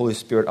 and then the Holy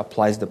Spirit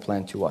applies the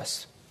plan to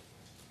us.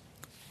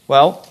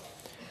 Well,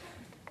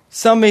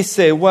 some may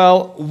say,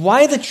 well,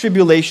 why the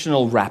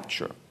tribulational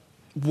rapture?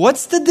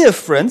 What's the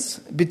difference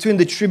between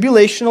the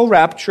tribulational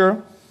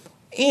rapture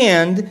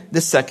and the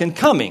second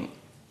coming?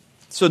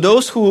 So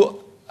those who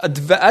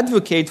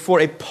advocate for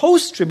a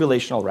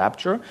post-tribulational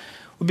rapture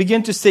will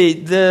begin to say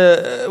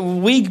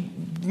we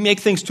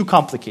make things too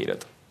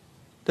complicated.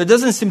 There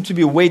doesn't seem to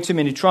be way too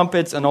many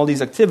trumpets and all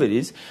these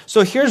activities.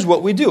 So here's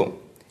what we do.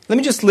 Let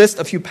me just list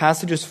a few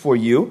passages for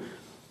you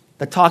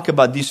that talk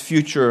about these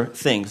future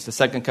things, the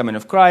second coming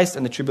of Christ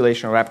and the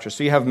tribulation and rapture.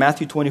 So you have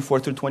Matthew 24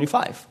 through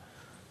 25.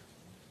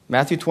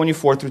 Matthew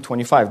 24 through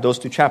 25, those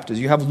two chapters.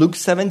 You have Luke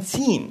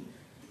 17.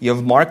 You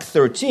have Mark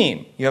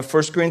 13. You have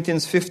 1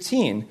 Corinthians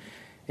 15.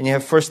 And you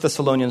have 1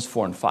 Thessalonians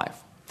 4 and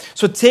 5.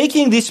 So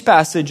taking these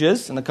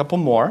passages and a couple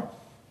more,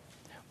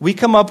 we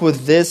come up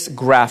with this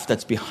graph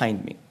that's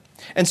behind me.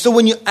 And so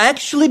when you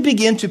actually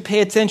begin to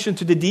pay attention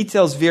to the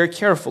details very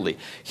carefully,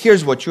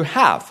 here's what you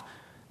have.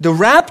 The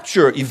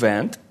rapture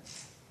event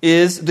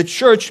is the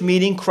church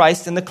meeting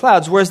Christ in the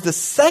clouds, whereas the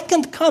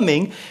second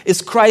coming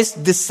is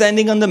Christ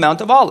descending on the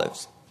Mount of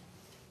Olives.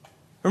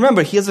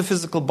 Remember, he has a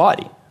physical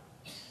body,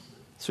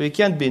 so he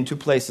can't be in two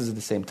places at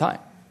the same time.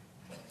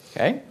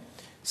 Okay?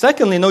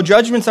 Secondly, no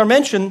judgments are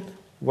mentioned,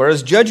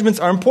 whereas judgments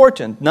are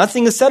important.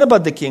 Nothing is said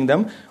about the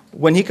kingdom.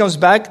 When he comes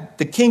back,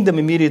 the kingdom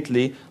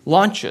immediately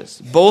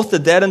launches. Both the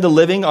dead and the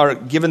living are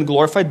given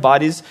glorified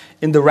bodies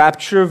in the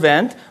rapture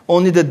event.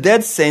 Only the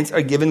dead saints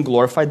are given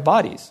glorified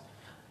bodies.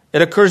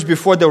 It occurs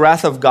before the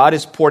wrath of God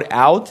is poured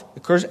out.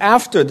 It occurs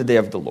after the day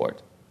of the Lord.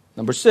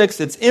 Number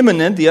 6, it's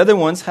imminent. The other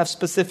ones have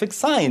specific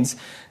signs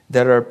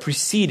that are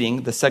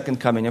preceding the second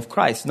coming of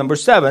Christ. Number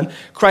 7,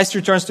 Christ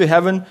returns to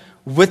heaven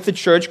with the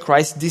church.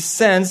 Christ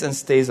descends and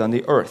stays on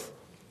the earth.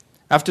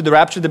 After the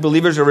rapture, the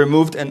believers are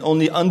removed and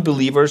only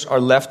unbelievers are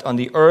left on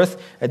the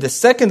earth. At the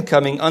second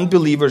coming,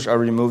 unbelievers are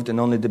removed and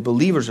only the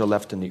believers are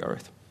left on the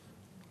earth.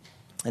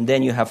 And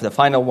then you have the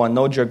final one,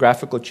 no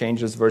geographical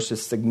changes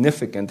versus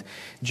significant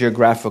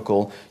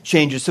geographical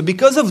changes. So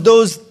because of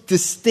those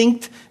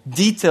distinct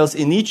details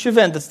in each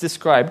event that's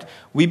described,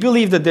 we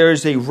believe that there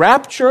is a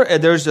rapture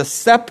and there's a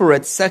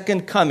separate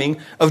second coming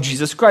of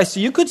Jesus Christ.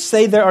 So you could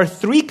say there are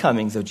 3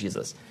 comings of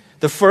Jesus.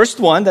 The first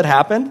one that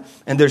happened,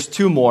 and there's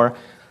 2 more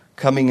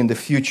coming in the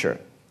future.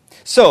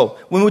 So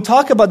when we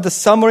talk about the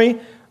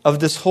summary of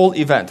this whole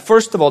event,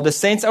 first of all, the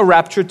saints are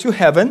raptured to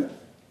heaven,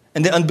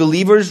 and the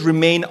unbelievers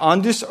remain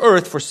on this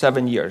earth for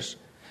 7 years.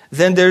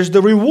 Then there's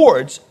the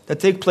rewards that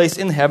take place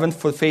in heaven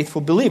for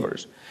faithful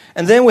believers.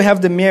 And then we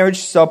have the marriage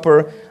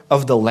supper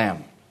of the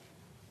Lamb.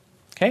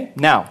 Okay,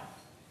 now,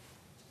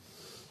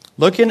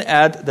 looking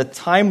at the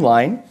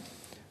timeline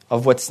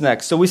of what's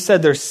next. So we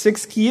said there's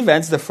 6 key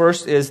events. The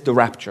first is the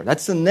rapture.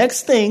 That's the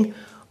next thing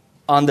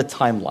on the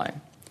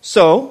timeline.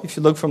 So, if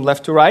you look from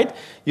left to right,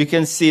 you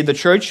can see the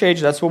church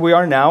age, that's where we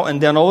are now, and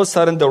then all of a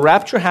sudden the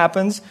rapture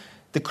happens,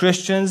 the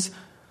Christians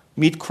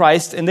meet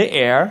Christ in the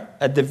air.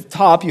 At the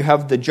top, you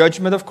have the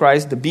judgment of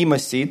Christ, the Bema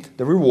seat,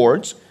 the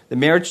rewards, the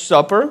marriage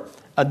supper.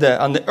 On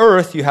the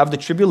earth, you have the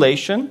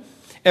tribulation.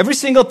 Every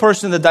single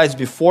person that dies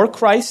before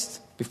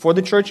Christ, before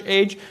the church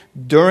age,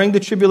 during the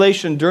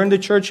tribulation, during the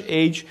church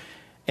age,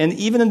 and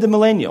even in the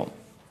millennial,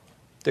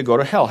 they go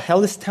to hell.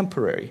 Hell is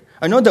temporary.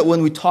 I know that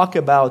when we talk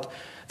about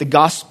the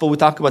gospel, we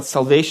talk about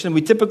salvation,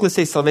 we typically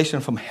say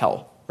salvation from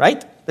hell,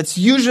 right? That's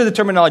usually the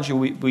terminology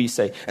we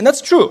say. And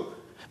that's true.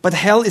 But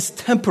hell is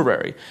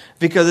temporary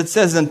because it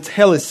says that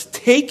hell is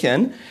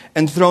taken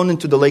and thrown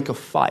into the lake of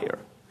fire.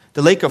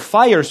 The lake of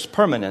fire is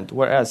permanent,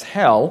 whereas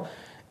hell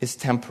is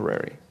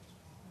temporary.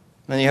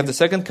 Then you have the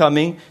second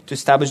coming to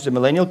establish the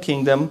millennial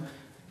kingdom,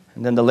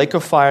 and then the lake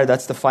of fire,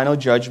 that's the final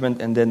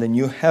judgment, and then the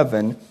new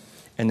heaven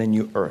and the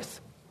new earth.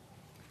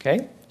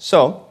 Okay?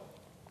 So,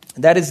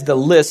 that is the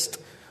list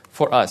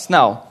for us.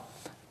 Now,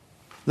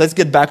 let's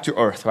get back to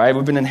earth, right?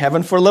 We've been in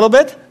heaven for a little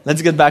bit.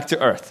 Let's get back to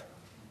earth.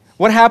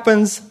 What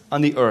happens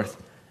on the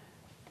earth?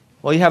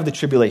 Well, you have the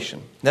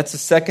tribulation. That's the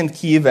second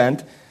key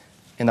event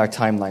in our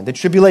timeline. The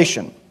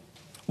tribulation.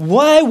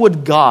 Why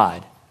would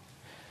God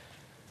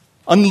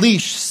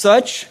unleash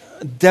such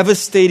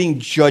devastating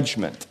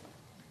judgment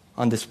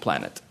on this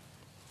planet?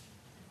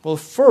 Well,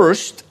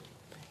 first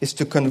is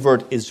to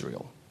convert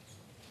Israel.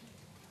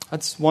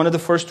 That's one of the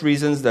first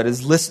reasons that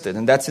is listed,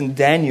 and that's in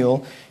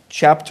Daniel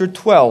chapter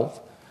 12,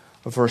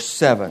 verse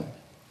 7,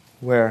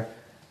 where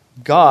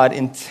God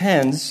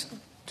intends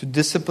to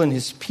discipline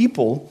his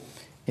people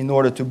in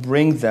order to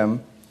bring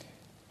them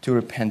to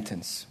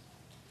repentance.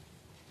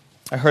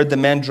 I heard the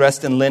man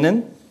dressed in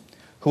linen,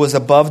 who was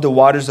above the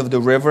waters of the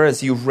river, as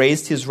he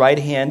raised his right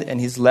hand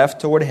and his left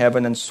toward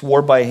heaven and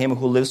swore by him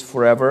who lives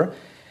forever,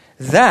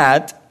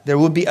 that there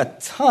will be a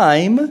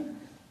time,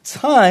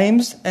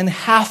 times, and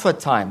half a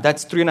time.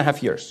 That's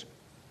 3.5 years.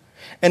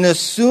 And as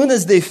soon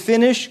as they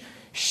finish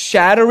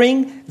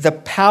shattering the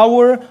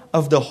power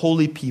of the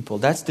holy people,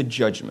 that's the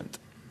judgment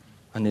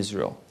on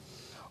Israel,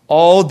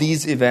 all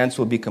these events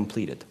will be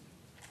completed.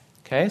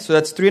 Okay, so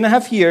that's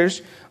 3.5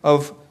 years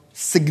of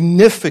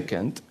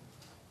significant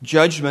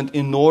judgment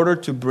in order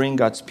to bring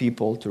God's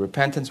people to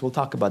repentance. We'll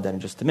talk about that in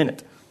just a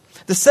minute.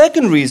 The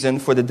second reason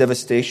for the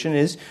devastation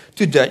is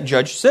to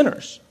judge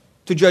sinners.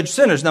 To judge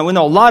sinners. Now, we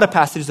know a lot of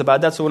passages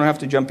about that, so we don't have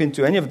to jump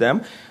into any of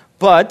them.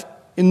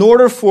 But in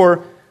order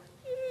for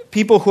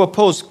people who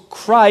oppose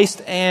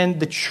Christ and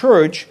the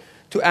church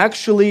to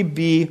actually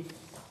be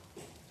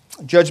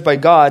judged by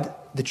God,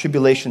 the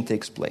tribulation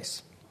takes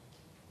place.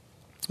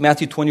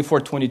 Matthew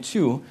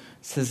 24:22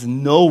 says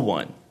no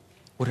one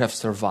would have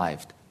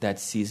survived that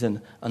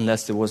season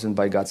unless it wasn't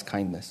by God's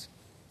kindness.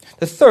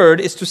 The third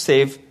is to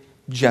save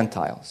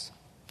Gentiles,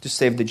 to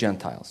save the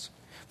Gentiles.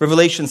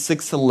 Revelation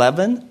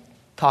 6:11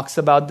 talks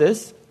about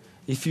this.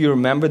 If you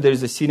remember,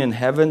 there's a scene in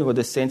heaven where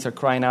the saints are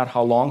crying out,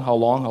 how long, how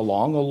long, how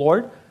long, O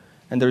Lord?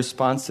 And the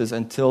response is,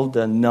 until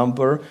the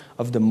number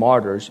of the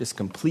martyrs is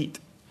complete.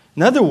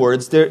 In other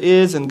words, there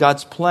is in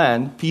God's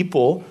plan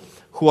people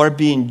who are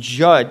being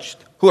judged,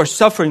 who are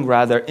suffering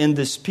rather in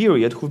this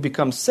period, who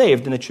become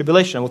saved in the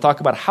tribulation. We'll talk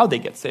about how they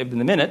get saved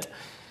in a minute.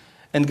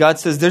 And God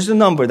says, there's a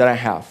number that I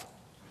have.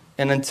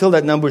 And until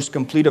that number is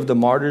complete of the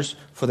martyrs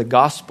for the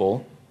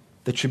gospel,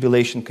 the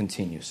tribulation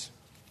continues.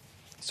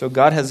 So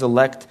God has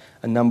elected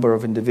a number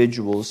of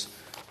individuals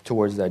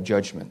towards that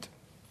judgment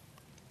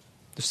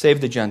to save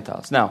the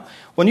Gentiles. Now,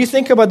 when you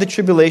think about the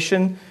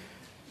tribulation,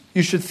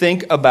 you should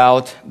think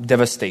about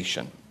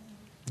devastation.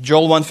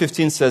 Joel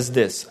 1:15 says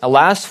this,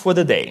 alas for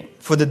the day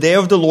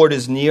of the Lord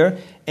is near,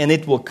 and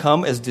it will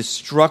come as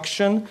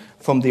destruction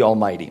from the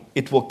Almighty.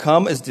 It will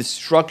come as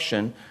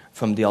destruction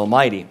from the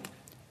Almighty.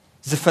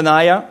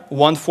 Zephaniah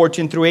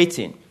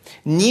 1:14-18.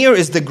 Near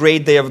is the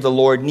great day of the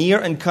Lord, near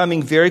and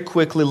coming very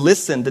quickly.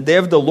 Listen, the day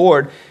of the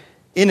Lord,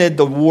 in it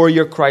the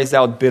warrior cries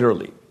out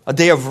bitterly. A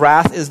day of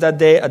wrath is that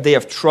day, a day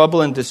of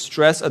trouble and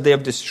distress, a day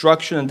of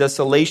destruction and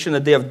desolation, a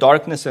day of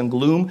darkness and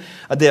gloom,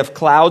 a day of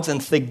clouds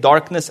and thick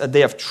darkness, a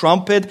day of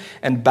trumpet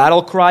and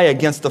battle cry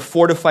against the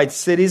fortified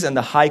cities and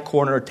the high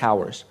corner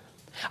towers.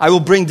 I will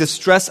bring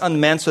distress on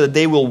men so that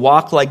they will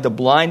walk like the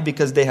blind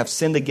because they have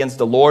sinned against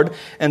the Lord,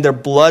 and their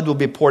blood will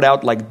be poured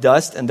out like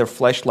dust and their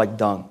flesh like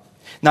dung.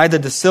 Neither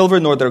the silver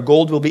nor their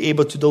gold will be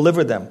able to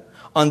deliver them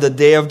on the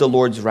day of the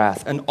Lord's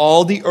wrath, and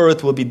all the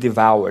earth will be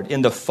devoured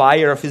in the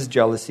fire of his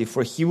jealousy,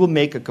 for he will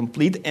make a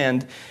complete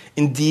end,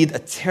 indeed a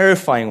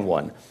terrifying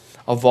one,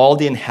 of all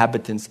the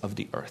inhabitants of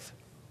the earth.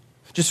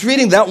 Just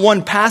reading that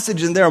one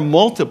passage, and there are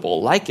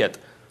multiple like it,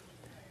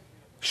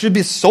 should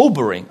be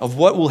sobering of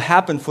what will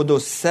happen for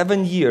those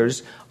 7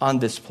 years on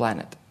this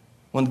planet,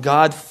 when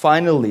God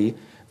finally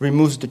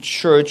removes the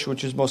church,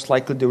 which is most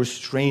likely the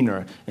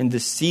restrainer in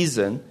this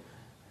season,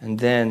 and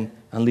then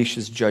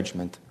unleashes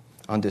judgment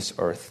on this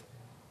earth.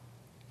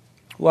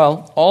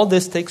 Well, all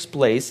this takes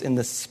place in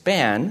the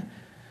span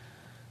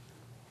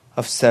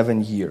of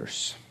 7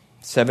 years.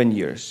 7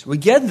 years. We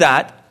get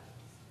that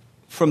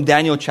from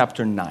Daniel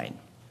chapter 9.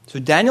 So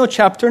Daniel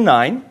chapter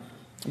 9,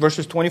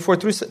 verses 24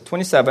 through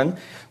 27,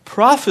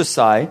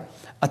 prophesy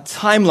a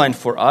timeline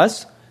for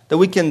us that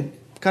we can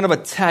kind of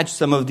attach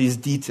some of these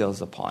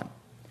details upon.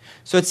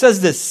 So it says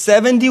this,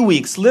 70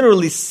 weeks,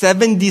 literally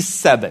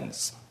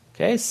 77s.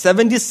 Okay,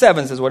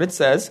 77s is what it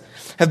says,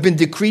 have been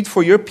decreed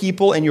for your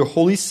people and your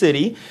holy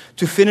city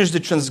to finish the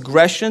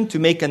transgression, to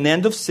make an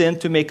end of sin,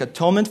 to make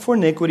atonement for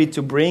iniquity,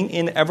 to bring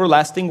in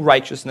everlasting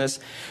righteousness,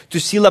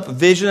 to seal up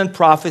vision and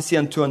prophecy,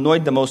 and to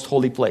anoint the most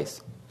holy place.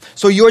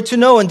 So you're to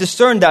know and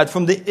discern that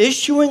from the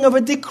issuing of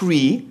a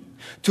decree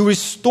to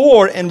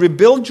restore and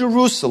rebuild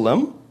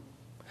Jerusalem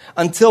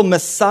until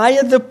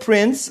Messiah the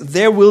Prince,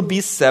 there will be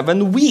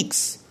 7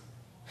 weeks.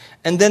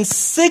 And then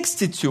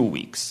 62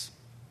 weeks.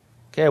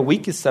 Okay, a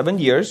week is 7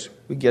 years.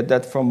 We get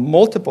that from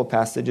multiple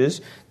passages.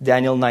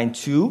 Daniel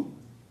 9:2,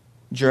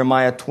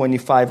 Jeremiah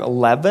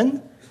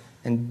 25:11,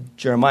 and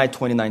Jeremiah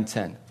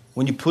 29:10.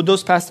 When you put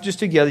those passages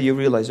together, you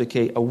realize,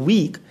 okay, a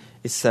week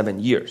is 7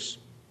 years.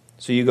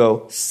 So you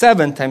go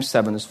 7 times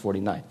 7 is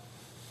 49.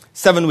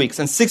 7 weeks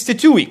and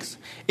 62 weeks.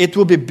 It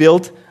will be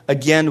built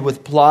again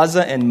with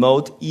plaza and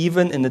moat,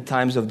 even in the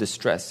times of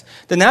distress.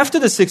 Then after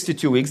the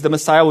 62 weeks, the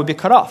Messiah will be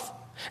cut off.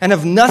 And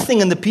of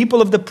nothing, and the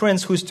people of the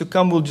prince who is to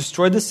come will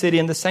destroy the city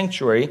and the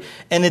sanctuary,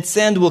 and its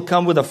end will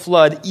come with a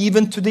flood.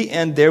 Even to the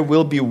end there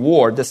will be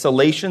war,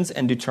 desolations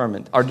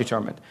are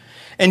determined.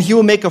 And he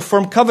will make a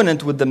firm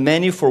covenant with the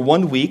many for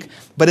 1 week,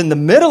 but in the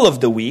middle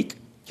of the week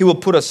he will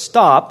put a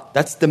stop.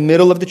 That's the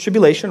middle of the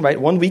tribulation, right?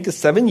 1 week is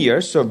 7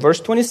 years, so verse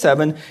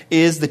 27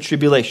 is the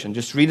tribulation.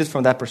 Just read it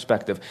from that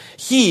perspective.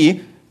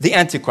 He, the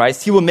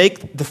Antichrist, he will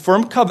make a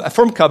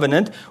firm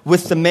covenant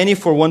with the many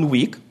for 1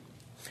 week.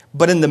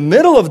 But in the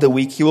middle of the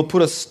week, he will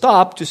put a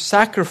stop to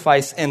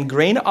sacrifice and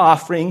grain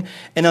offering,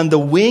 and on the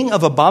wing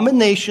of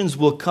abominations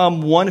will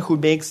come one who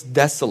makes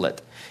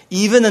desolate,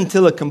 even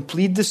until a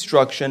complete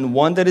destruction,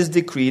 one that is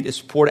decreed, is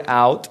poured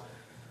out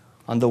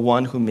on the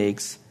one who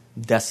makes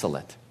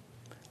desolate.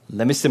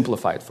 Let me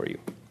simplify it for you.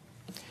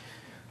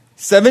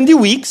 70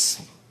 weeks,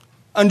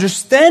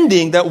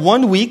 understanding that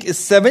 1 week is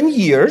 7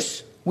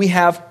 years, we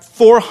have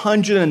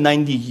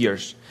 490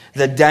 years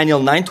that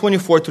Daniel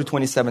 9:24 through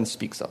 27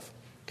 speaks of.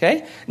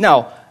 Okay?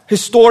 Now,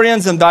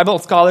 historians and Bible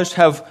scholars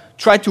have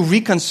tried to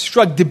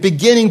reconstruct the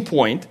beginning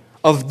point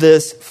of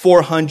this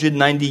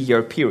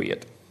 490-year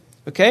period.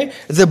 Okay?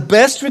 The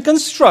best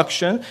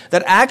reconstruction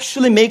that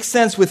actually makes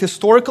sense with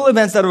historical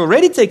events that have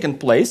already taken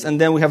place,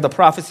 and then we have the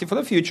prophecy for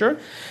the future,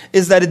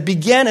 is that it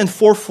began in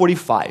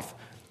 445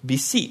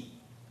 BC.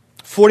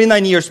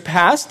 49 years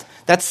passed.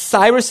 That's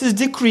Cyrus's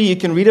decree. You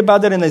can read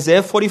about that in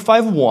Isaiah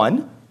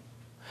 45:1,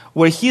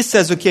 where he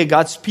says, okay,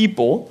 God's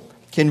people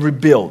can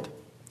rebuild.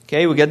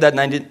 Okay, we get that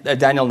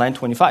Daniel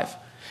 9:25.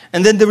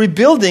 And then the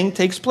rebuilding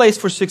takes place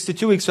for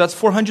 62 weeks, so that's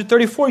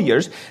 434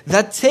 years.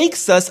 That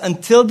takes us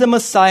until the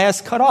Messiah is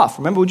cut off.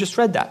 Remember, we just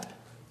read that.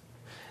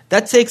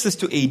 That takes us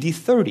to AD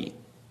 30.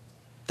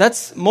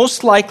 That's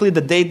most likely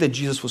the date that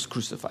Jesus was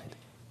crucified.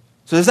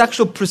 So there's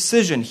actual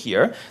precision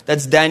here.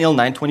 That's Daniel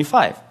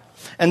 9:25.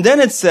 And then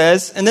it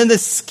says, and then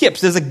this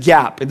skips, there's a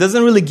gap. It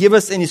doesn't really give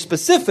us any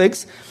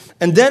specifics.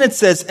 And then it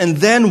says, and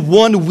then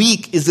 1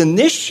 week is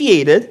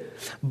initiated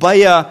by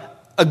an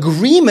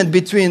agreement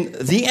between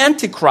the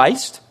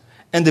Antichrist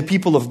and the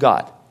people of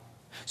God.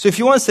 So if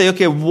you want to say,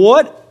 okay,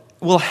 what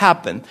will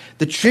happen?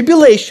 The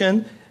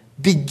tribulation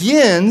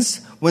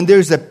begins when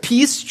there's a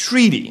peace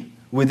treaty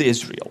with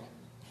Israel.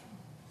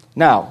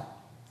 Now,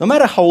 no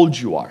matter how old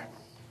you are,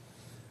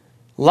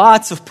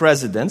 lots of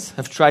presidents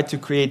have tried to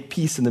create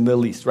peace in the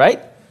Middle East, right?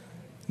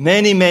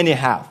 Many, many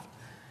have.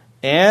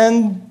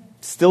 And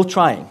still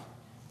trying.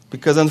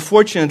 Because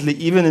unfortunately,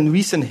 even in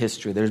recent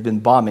history, there's been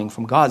bombing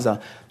from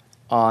Gaza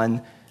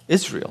on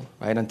Israel,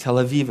 right? On Tel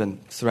Aviv and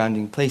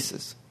surrounding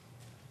places.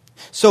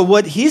 So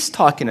what he's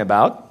talking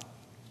about,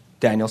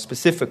 Daniel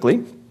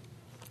specifically,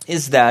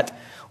 is that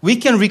we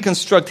can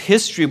reconstruct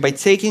history by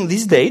taking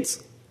these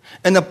dates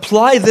and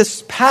apply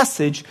this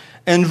passage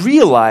and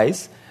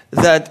realize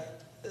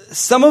that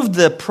some of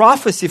the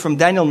prophecy from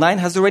Daniel 9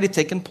 has already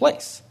taken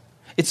place.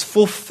 It's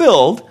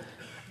fulfilled,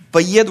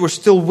 but yet we're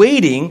still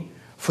waiting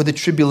for the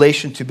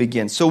tribulation to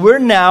begin. So we're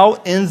now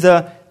in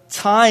the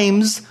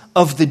times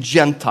of the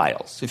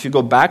Gentiles. If you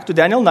go back to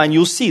Daniel 9,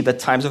 you'll see the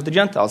times of the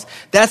Gentiles.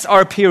 That's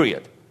our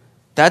period.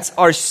 That's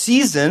our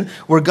season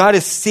where God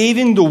is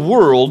saving the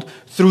world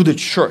through the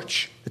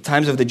church, the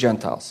times of the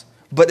Gentiles.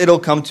 But it'll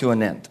come to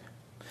an end.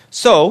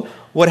 So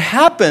what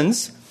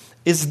happens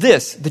is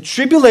this. The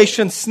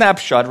tribulation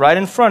snapshot right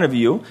in front of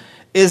you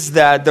is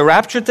that the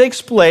rapture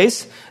takes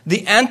place.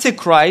 The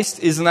Antichrist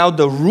is now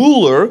the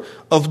ruler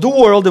of the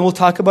world, and we'll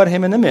talk about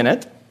him in a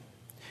minute.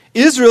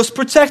 Israel's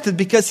protected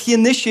because he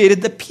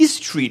initiated the peace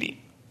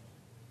treaty.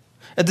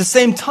 At the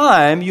same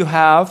time, you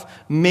have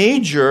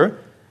major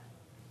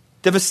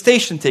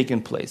devastation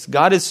taking place.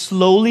 God is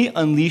slowly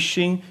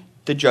unleashing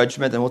the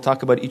judgment, and we'll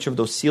talk about each of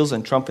those seals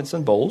and trumpets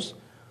and bowls.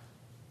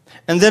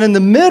 And then in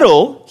the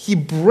middle, he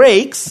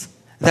breaks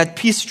that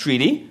peace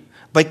treaty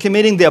by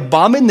committing the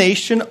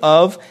abomination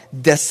of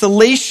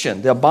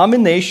desolation. The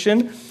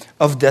abomination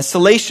of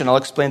desolation. I'll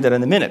explain that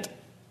in a minute.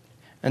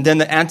 And then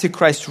the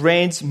Antichrist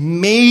reigns,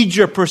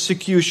 major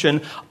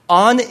persecution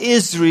on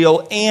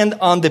Israel and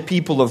on the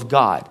people of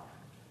God.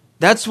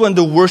 That's when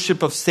the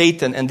worship of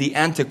Satan and the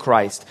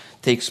Antichrist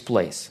takes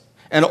place.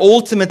 And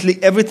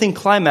ultimately, everything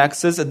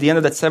climaxes at the end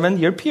of that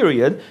 7-year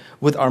period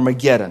with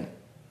Armageddon.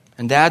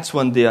 And that's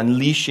when the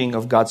unleashing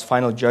of God's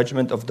final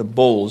judgment of the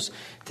bowls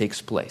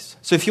takes place.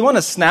 So if you want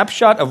a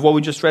snapshot of what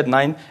we just read,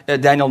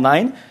 Daniel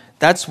 9,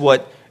 that's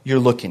what you're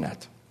looking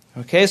at.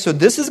 Okay, so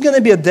this is going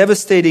to be a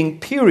devastating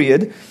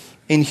period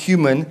in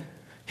human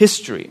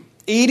history.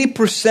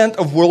 80%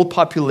 of world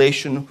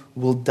population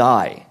will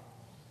die.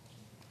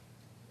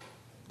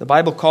 The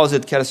Bible calls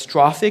it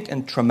catastrophic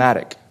and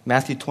traumatic.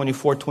 Matthew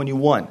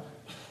 24:21,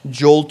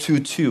 Joel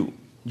 2:2,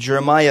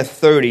 Jeremiah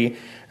 30,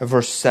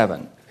 verse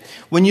 7.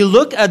 When you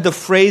look at the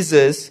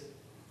phrases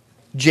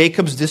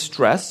Jacob's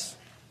distress,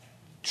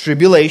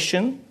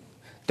 tribulation,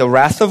 the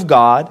wrath of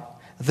God,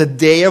 the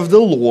day of the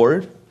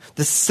Lord,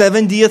 the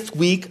 70th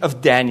week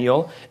of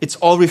Daniel, it's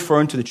all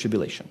referring to the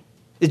tribulation.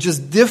 It's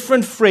just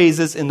different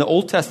phrases in the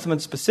Old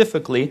Testament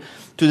specifically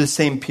to the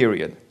same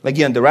period.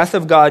 Again, the wrath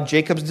of God,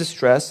 Jacob's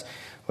distress,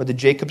 or the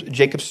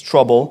Jacob's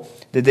trouble,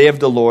 the day of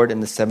the Lord,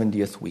 and the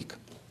 70th week.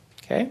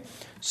 Okay?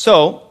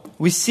 So,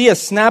 we see a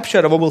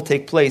snapshot of what will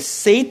take place.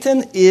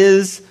 Satan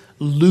is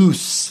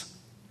loose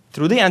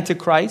through the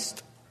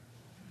Antichrist,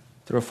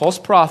 through a false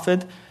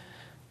prophet,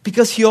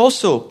 because he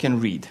also can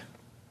read.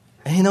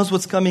 And he knows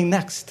what's coming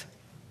next.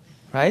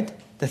 Right?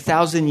 The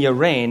 1,000-year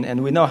reign,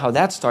 and we know how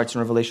that starts in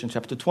Revelation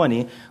chapter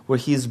 20, where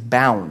he's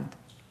bound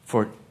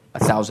for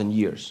 1,000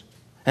 years.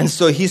 And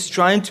so he's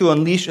trying to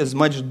unleash as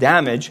much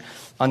damage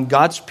on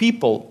God's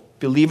people,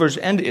 believers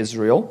and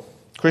Israel,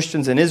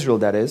 Christians in Israel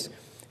that is,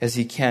 as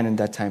he can in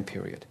that time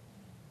period.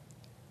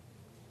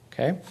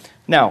 Okay?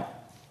 Now,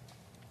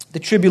 the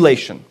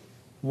tribulation.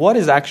 What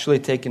is actually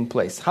taking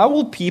place? How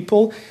will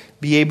people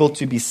be able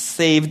to be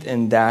saved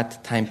in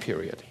that time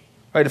period?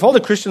 Right? If all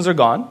the Christians are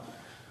gone,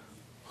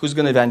 who's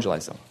going to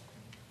evangelize them?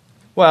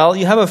 Well,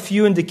 you have a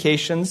few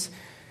indications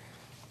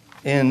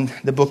in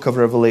the book of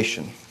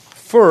Revelation.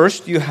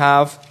 First, you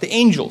have the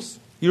angels.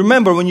 You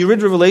remember when you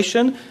read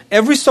Revelation,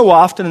 every so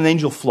often an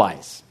angel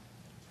flies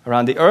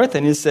around the earth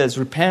and it says,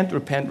 repent,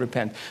 repent,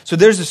 repent. So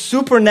there's a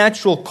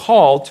supernatural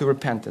call to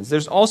repentance.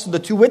 There's also the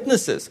 2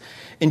 witnesses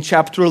in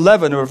chapter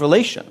 11 of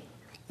Revelation.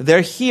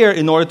 They're here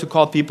in order to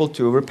call people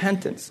to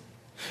repentance.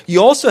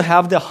 You also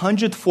have the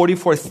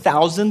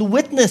 144,000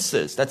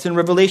 witnesses. That's in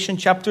Revelation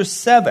chapter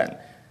 7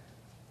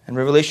 and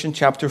Revelation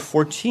chapter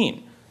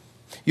 14.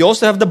 You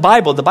also have the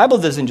Bible. The Bible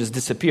doesn't just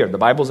disappear. The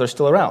Bibles are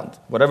still around.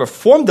 Whatever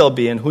form they'll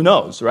be in, who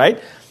knows, right?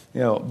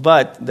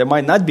 But there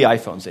might not be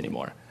iPhones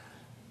anymore.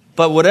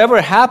 But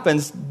whatever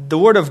happens, the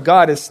Word of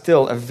God is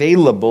still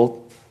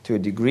available to a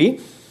degree.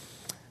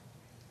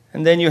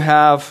 And then you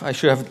have, I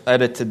should have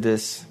edited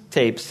this,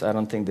 tapes. I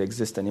don't think they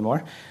exist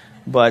anymore.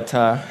 But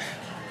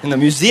in the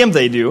museum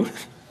they do.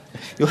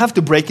 You'll have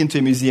to break into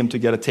a museum to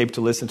get a tape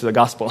to listen to the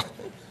gospel.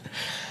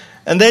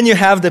 And then you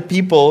have the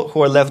people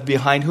who are left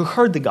behind who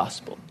heard the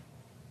gospel.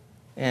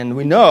 And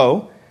we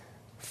know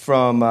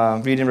from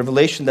reading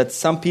Revelation that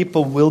some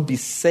people will be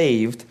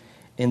saved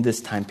in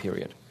this time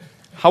period.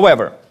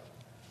 However,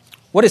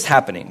 what is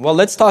happening? Well,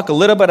 let's talk a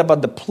little bit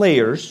about the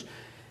players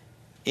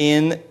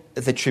in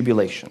the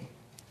tribulation.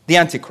 The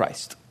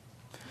Antichrist.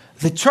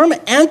 The term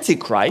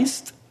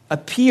Antichrist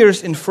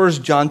appears in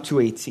 1 John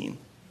 2:18,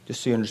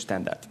 just so you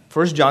understand that.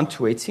 1 John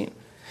 2:18.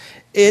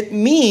 It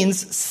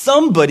means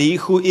somebody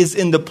who is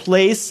in the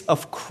place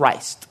of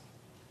Christ.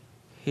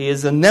 He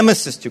is a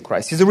nemesis to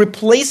Christ. He's a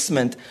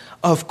replacement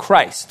of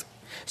Christ.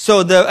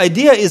 So the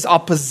idea is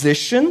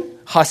opposition,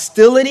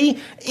 hostility,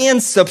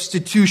 and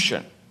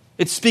substitution.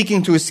 It's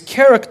speaking to his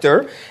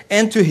character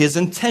and to his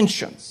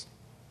intentions.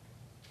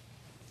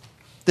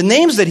 The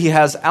names that he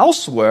has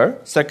elsewhere,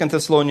 2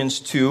 Thessalonians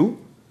 2,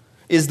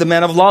 is the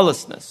man of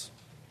lawlessness.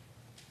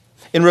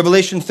 In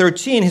Revelation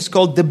 13, he's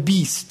called the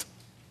beast.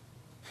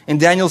 In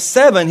Daniel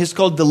 7, he's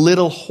called the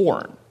little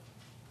horn.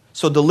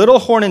 So the little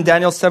horn in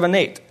Daniel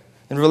 7:8.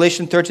 In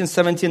Revelation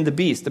 13:17, the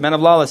beast, the man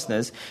of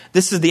lawlessness.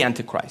 This is the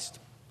Antichrist.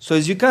 So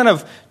as you kind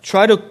of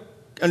try to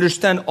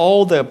understand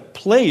all the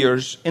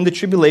players in the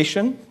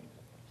tribulation,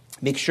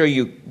 make sure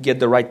you get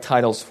the right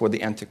titles for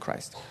the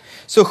Antichrist.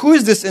 So who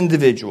is this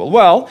individual?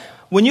 Well,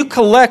 when you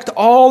collect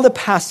all the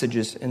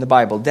passages in the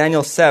Bible,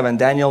 Daniel 7,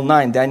 Daniel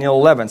 9, Daniel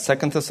 11,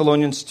 2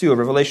 Thessalonians 2,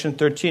 Revelation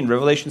 13,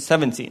 Revelation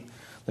 17.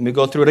 Let me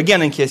go through it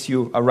again in case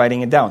you are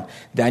writing it down.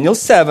 Daniel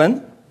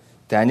 7,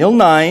 Daniel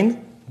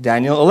 9,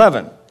 Daniel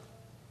 11.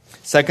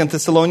 2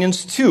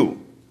 Thessalonians 2,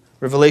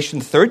 Revelation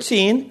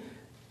 13,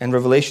 and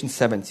Revelation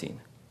 17.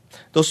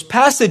 Those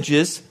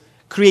passages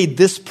create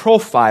this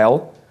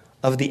profile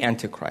of the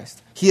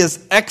Antichrist. He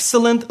has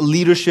excellent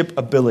leadership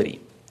ability.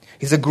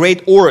 He's a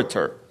great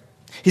orator.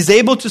 He's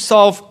able to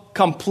solve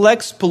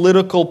complex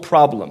political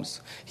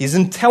problems. He's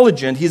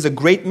intelligent. He's a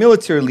great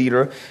military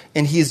leader.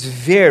 And he's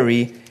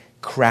very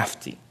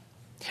crafty.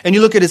 And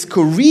you look at his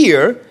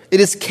career, it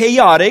is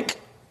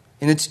chaotic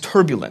and it's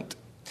turbulent.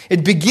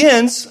 It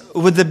begins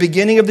with the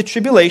beginning of the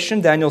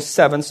tribulation. Daniel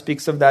 7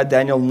 speaks of that.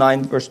 Daniel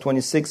 9 verse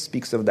 26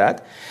 speaks of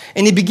that.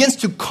 And he begins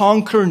to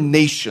conquer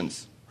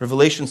nations.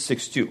 Revelation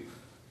 6:2.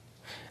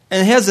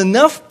 And he has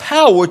enough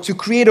power to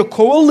create a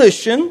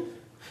coalition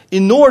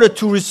in order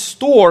to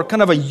restore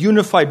kind of a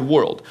unified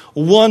world.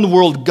 One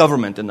world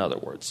government, in other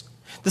words.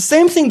 The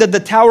same thing that the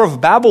Tower of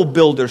Babel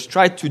builders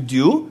tried to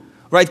do,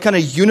 right? Kind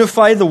of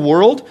unify the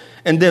world,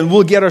 and then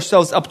we'll get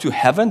ourselves up to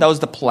heaven. That was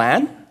the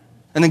plan.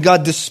 And then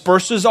God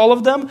disperses all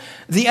of them.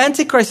 The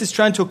Antichrist is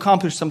trying to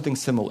accomplish something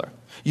similar.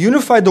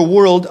 Unify the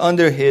world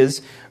under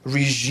his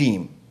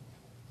regime.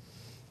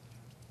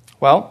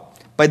 Well,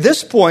 by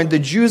this point, the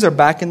Jews are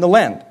back in the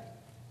land.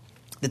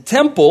 The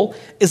temple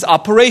is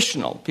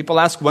operational. People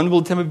ask, when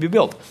will the temple be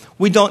built?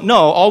 We don't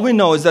know. All we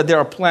know is that there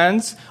are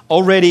plans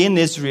already in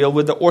Israel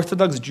with the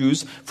Orthodox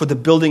Jews for the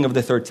building of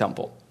the third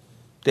temple.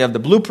 They have the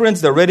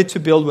blueprints. They're ready to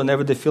build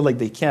whenever they feel like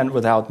they can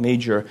without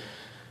major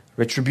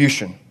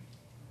retribution.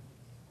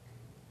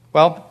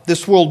 Well,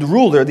 this world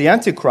ruler, the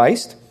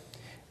Antichrist,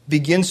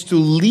 begins to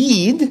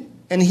lead,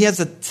 and he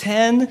has a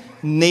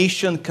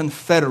 10-nation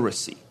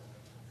confederacy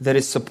that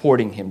is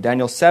supporting him.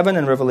 Daniel 7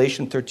 and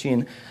Revelation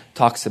 13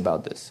 talks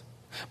about this.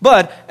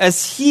 But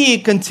as he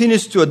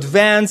continues to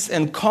advance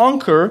and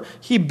conquer,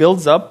 he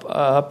builds up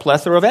a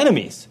plethora of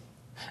enemies.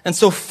 And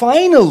so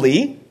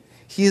finally,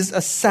 he is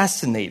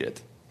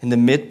assassinated in the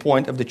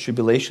midpoint of the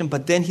tribulation,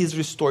 but then he's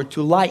restored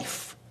to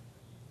life.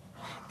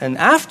 And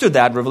after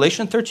that,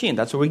 Revelation 13,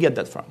 that's where we get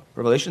that from.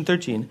 Revelation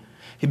 13,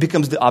 he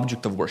becomes the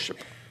object of worship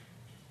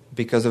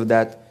because of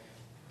that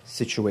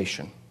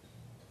situation.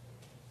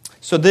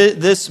 So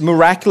this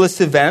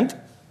miraculous event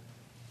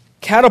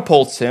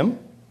catapults him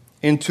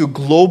into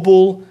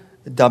global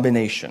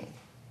domination.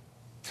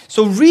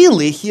 So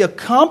really, he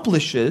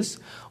accomplishes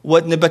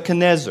what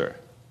Nebuchadnezzar,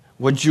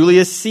 what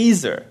Julius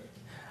Caesar,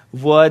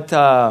 what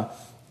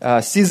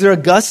Caesar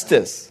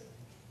Augustus,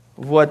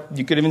 what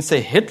you could even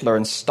say Hitler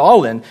and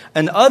Stalin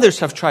and others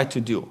have tried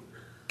to do.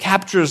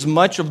 Capture as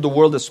much of the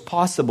world as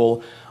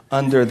possible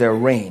under their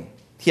reign.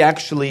 He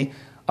actually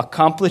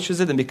accomplishes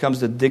it and becomes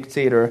the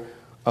dictator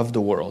of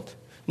the world.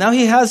 Now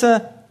he has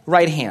a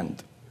right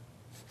hand.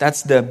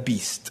 That's the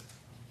beast.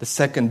 The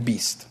second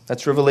beast.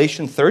 That's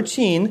Revelation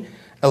 13,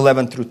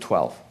 11 through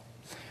 12.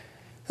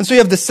 And so you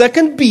have the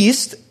second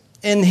beast,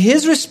 and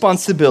his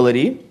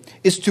responsibility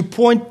is to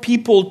point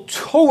people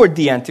toward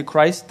the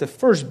Antichrist, the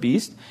first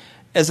beast,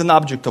 as an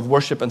object of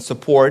worship and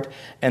support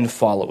and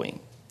following.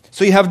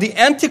 So you have the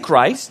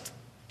Antichrist,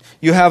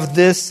 you have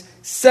this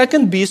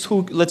second beast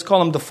who, let's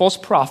call him the false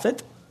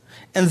prophet,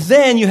 and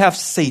then you have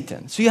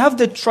Satan. So you have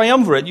the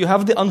triumvirate, you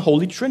have the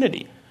unholy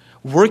trinity.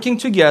 working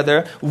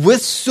together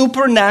with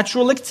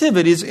supernatural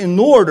activities in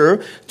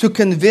order to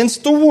convince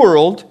the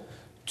world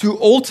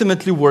to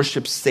ultimately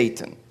worship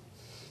Satan.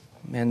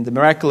 And the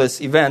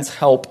miraculous events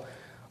help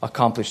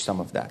accomplish some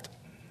of that.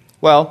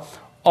 Well,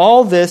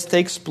 all this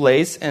takes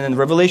place, and in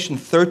Revelation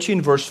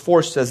 13, verse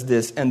 4 says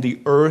this, "And the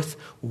earth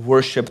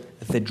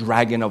worshiped the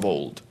dragon of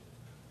old."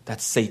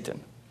 That's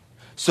Satan.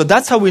 So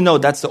that's how we know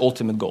that's the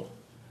ultimate goal.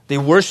 They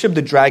worship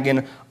the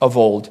dragon of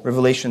old.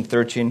 Revelation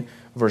 13,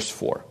 verse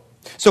 4.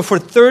 So for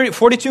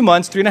 42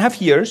 months,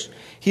 3.5 years,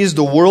 he is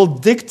the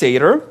world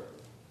dictator,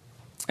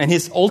 and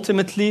he's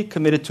ultimately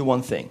committed to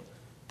one thing,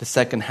 the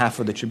second half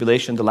of the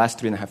tribulation, the last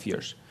 3.5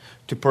 years,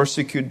 to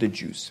persecute the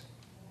Jews.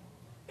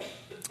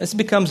 This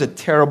becomes a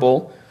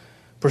terrible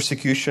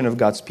persecution of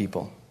God's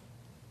people.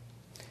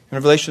 In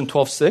Revelation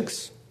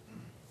 12:6,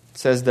 it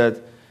says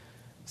that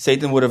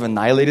Satan would have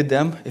annihilated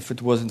them if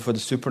it wasn't for the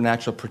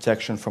supernatural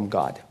protection from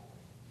God.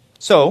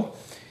 So,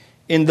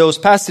 in those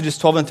passages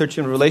 12 and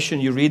 13 of Revelation,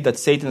 you read that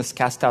Satan is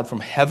cast out from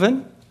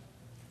heaven,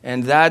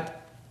 and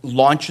that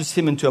launches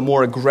him into a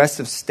more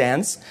aggressive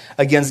stance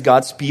against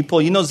God's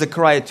people. You know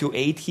Zechariah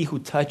 2:8, "He who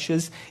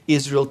touches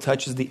Israel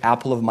touches the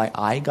apple of my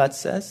eye," God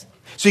says.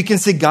 So you can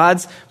see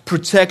God's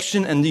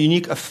protection and the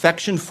unique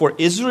affection for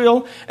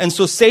Israel. And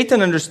so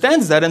Satan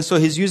understands that, and so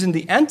he's using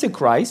the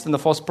Antichrist and the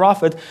false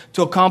prophet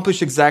to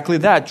accomplish exactly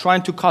that,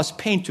 trying to cause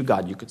pain to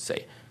God, you could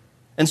say.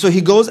 And so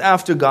he goes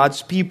after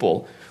God's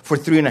people for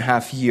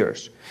 3.5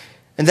 years.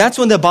 And that's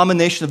when the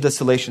abomination of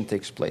desolation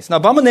takes place. Now,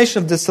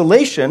 abomination of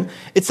desolation,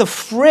 it's a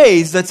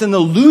phrase that's an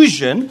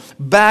allusion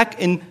back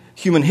in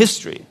human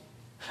history.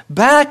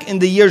 Back in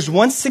the years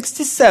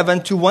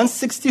 167 to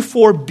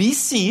 164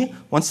 BC,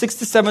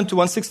 167 to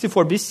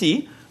 164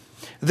 BC,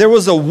 there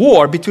was a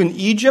war between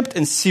Egypt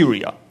and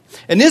Syria.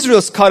 And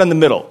Israel's caught in the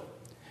middle.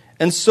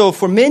 And so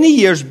for many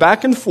years,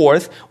 back and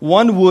forth,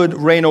 one would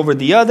reign over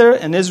the other,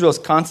 and Israel's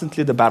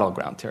constantly the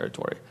battleground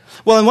territory.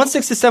 Well, in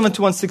 167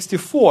 to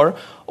 164,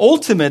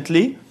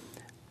 ultimately,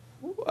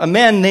 a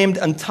man named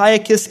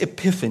Antiochus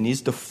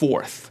Epiphanes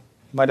IV.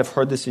 You might have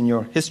heard this in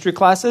your history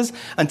classes.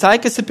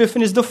 Antiochus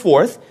Epiphanes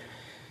IV.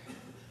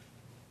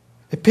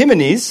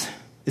 Epimanes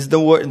is the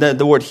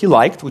word he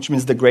liked, which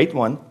means the great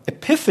one.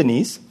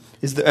 Epiphany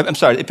is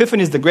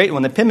the great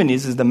one.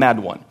 Epimanes is the mad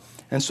one.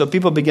 And so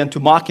people began to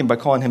mock him by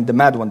calling him the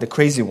mad one, the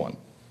crazy one.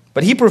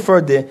 But he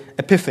preferred the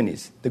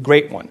Epiphanes, the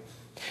great one.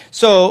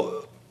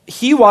 So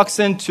he walks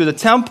into the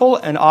temple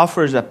and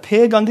offers a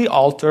pig on the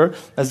altar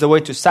as a way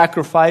to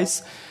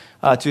sacrifice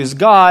to his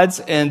gods,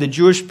 and the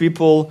Jewish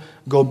people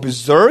go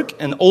berserk,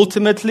 and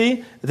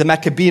ultimately the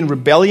Maccabean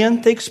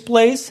rebellion takes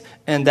place,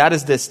 and that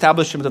is the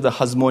establishment of the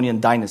Hasmonean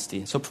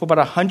dynasty. So for about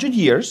 100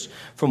 years,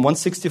 from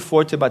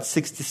 164 to about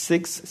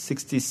 66,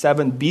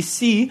 67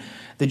 BC,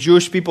 the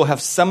Jewish people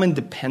have some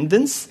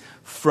independence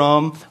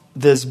from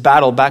this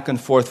battle back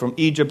and forth from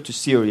Egypt to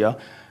Syria,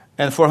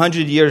 and for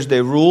 100 years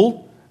they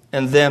rule,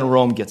 and then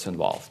Rome gets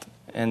involved.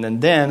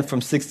 And then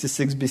from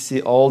 66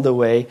 BC all the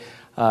way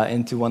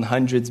into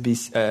 100s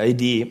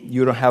AD,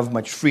 you don't have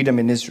much freedom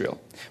in Israel.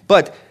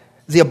 But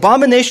the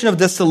abomination of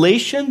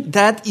desolation,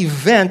 that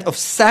event of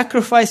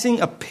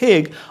sacrificing a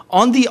pig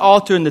on the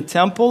altar in the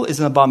temple, is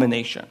an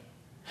abomination.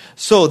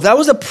 So that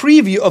was a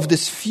preview of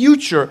this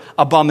future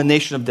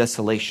abomination of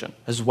desolation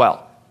as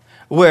well,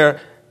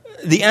 where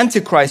the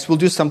Antichrist will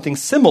do something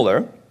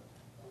similar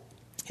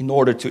in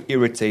order to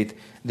irritate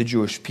the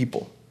Jewish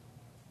people.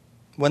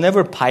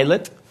 Whenever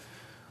Pilate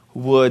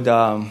would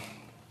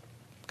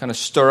kind of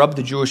stir up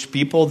the Jewish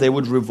people, they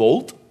would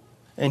revolt.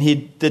 And he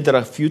did that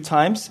a few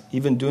times,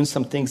 even doing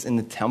some things in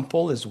the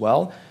temple as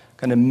well,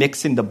 kind of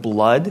mixing the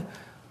blood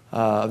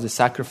of the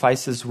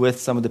sacrifices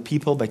with some of the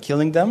people by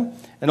killing them.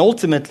 And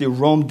ultimately,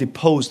 Rome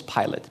deposed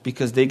Pilate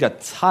because they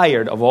got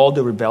tired of all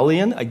the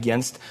rebellion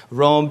against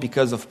Rome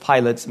because of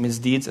Pilate's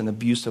misdeeds and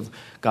abuse of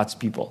God's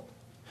people.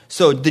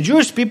 So the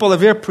Jewish people are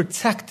very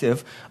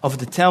protective of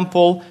the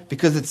temple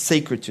because it's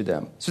sacred to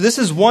them. So this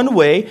is one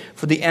way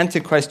for the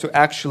Antichrist to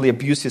actually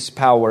abuse his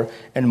power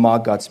and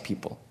mock God's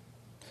people.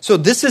 So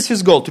this is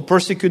his goal, to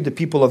persecute the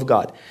people of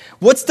God.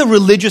 What's the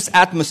religious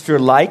atmosphere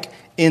like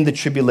in the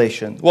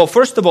tribulation? Well,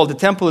 first of all, the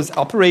temple is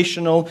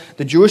operational.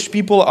 The Jewish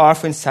people are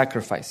offering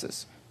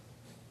sacrifices.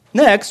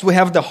 Next, we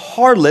have the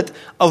harlot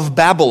of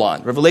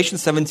Babylon, Revelation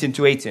 17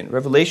 to 18.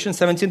 Revelation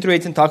 17 to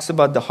 18 talks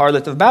about the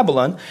harlot of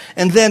Babylon.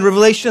 And then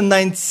Revelation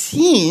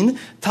 19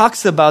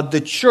 talks about the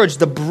church,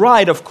 the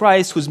bride of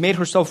Christ who's made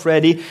herself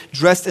ready,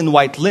 dressed in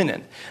white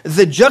linen.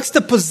 The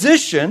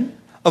juxtaposition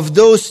of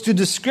those two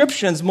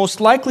descriptions most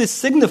likely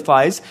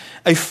signifies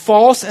a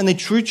false and a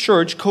true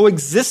church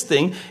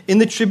coexisting in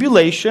the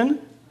tribulation.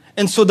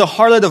 And so the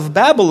harlot of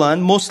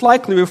Babylon most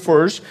likely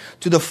refers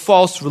to the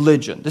false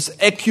religion, this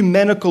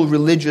ecumenical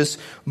religious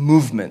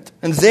movement.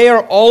 And they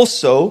are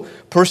also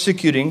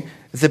persecuting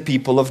the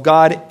people of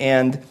God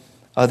and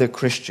other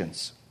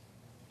Christians.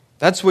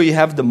 That's where you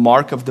have the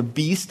mark of the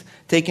beast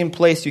taking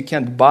place. You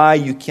can't buy,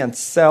 you can't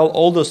sell.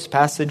 All those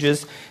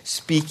passages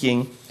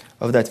speaking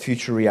of that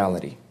future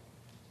reality.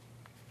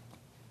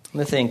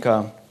 And I think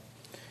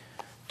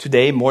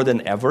today more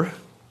than ever,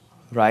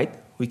 right?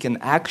 we can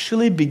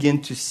actually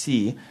begin to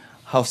see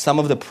how some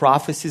of the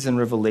prophecies in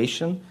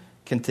Revelation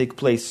can take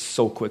place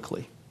so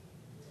quickly.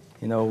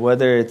 You know,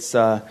 whether it's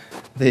the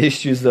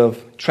issues of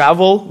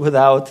travel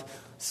without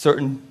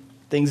certain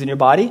things in your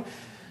body,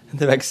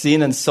 the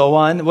vaccine and so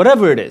on,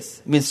 whatever it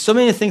is. I mean, so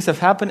many things have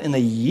happened in a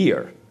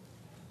year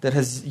that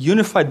has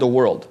unified the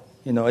world.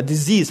 You know, a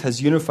disease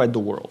has unified the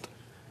world.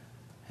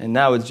 And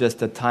now it's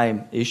just a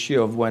time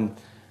issue of when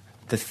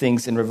the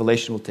things in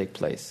Revelation will take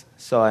place.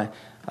 So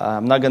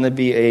I'm not going to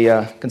be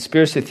a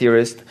conspiracy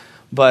theorist,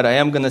 but I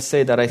am going to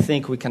say that I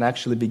think we can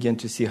actually begin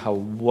to see how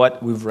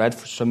what we've read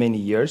for so many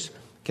years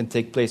can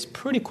take place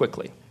pretty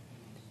quickly.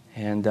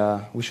 And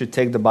we should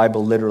take the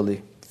Bible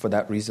literally for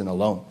that reason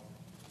alone.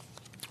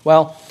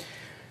 Well,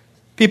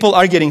 people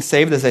are getting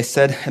saved, as I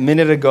said a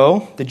minute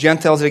ago. The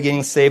Gentiles are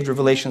getting saved.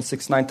 Revelation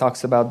 6:9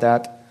 talks about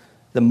that.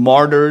 The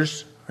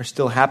martyrs are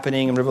still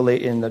happening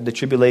in the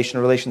tribulation.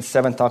 Revelation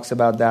 7 talks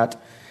about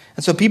that.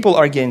 And so people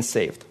are getting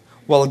saved,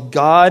 while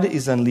God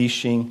is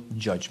unleashing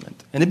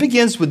judgment. And it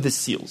begins with the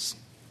seals.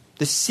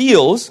 The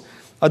seals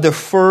are the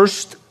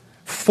first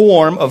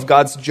form of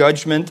God's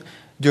judgment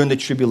during the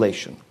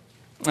tribulation.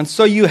 And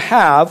so you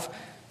have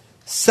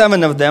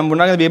 7 of them. We're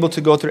not going to be able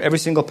to go through every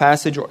single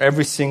passage or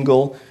every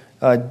single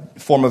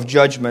form of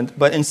judgment.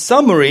 But in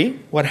summary,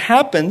 what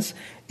happens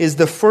is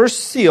the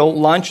first seal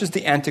launches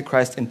the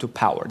Antichrist into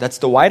power. That's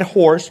the white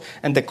horse,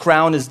 and the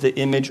crown is the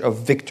image of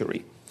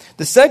victory.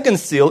 The second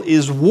seal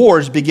is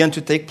wars begin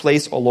to take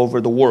place all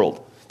over the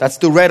world. That's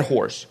the red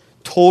horse.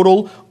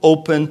 Total,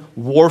 open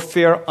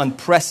warfare,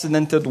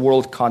 unprecedented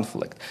world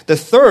conflict. The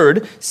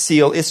third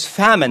seal is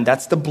famine.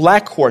 That's the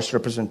black horse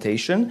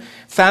representation.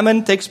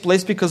 Famine takes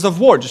place because of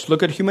war. Just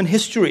look at human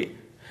history.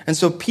 And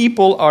so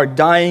people are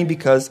dying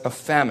because of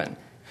famine.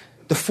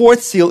 The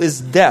fourth seal is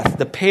death,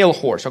 the pale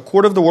horse. A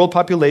quarter of the world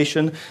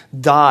population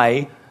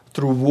die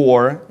through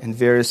war and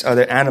various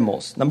other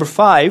animals. Number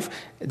 5,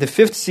 the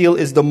fifth seal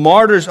is the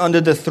martyrs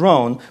under the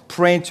throne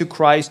praying to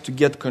Christ to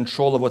get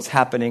control of what's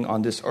happening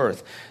on this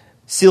earth.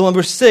 Seal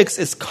number 6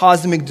 is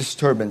cosmic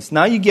disturbance.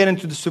 Now you get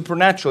into the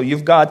supernatural.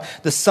 You've got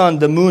the sun,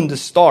 the moon, the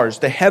stars.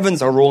 The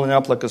heavens are rolling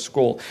up like a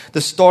scroll.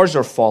 The stars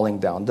are falling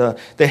down.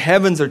 The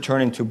heavens are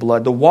turning to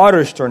blood. The water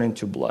is turning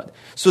to blood.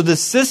 So the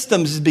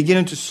systems is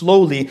beginning to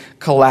slowly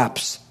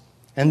collapse.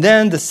 And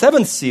then the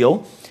seventh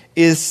seal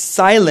is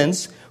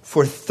silence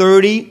for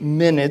 30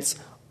 minutes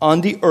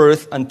on the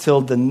earth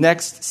until the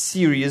next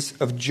series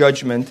of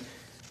judgment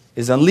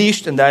is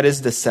unleashed, and that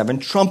is the 7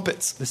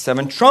 trumpets. The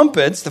 7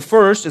 trumpets, the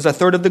first is a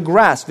third of the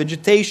grass,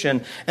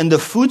 vegetation, and the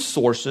food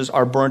sources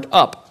are burnt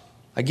up.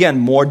 Again,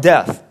 more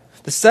death.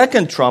 The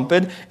second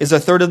trumpet is a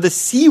third of the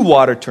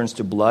seawater turns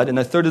to blood, and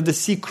a third of the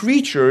sea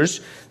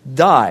creatures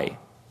die.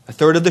 A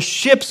third of the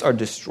ships are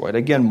destroyed.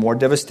 Again, more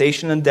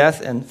devastation and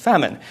death and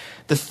famine.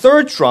 The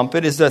third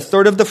trumpet is a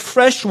third of the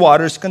fresh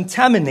waters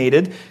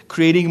contaminated,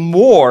 creating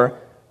more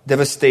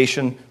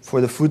devastation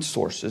for the food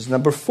sources.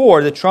 Number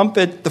 4,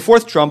 the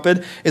fourth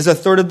trumpet is a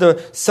third of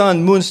the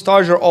sun, moon,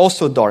 stars are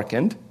also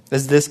darkened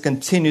as this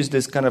continues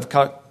this kind of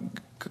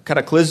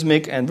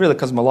cataclysmic and really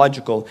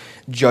cosmological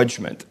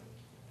judgment.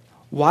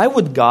 Why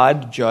would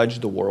God judge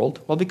the world?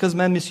 Well, because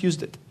man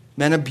misused it.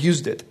 Man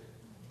abused it.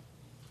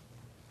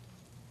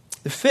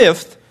 The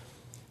fifth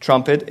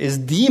trumpet is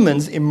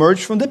demons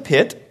emerge from the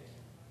pit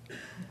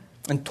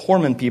and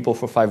torment people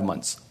for 5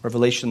 months.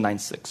 Revelation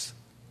 9:6.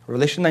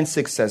 Revelation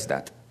 9:6 says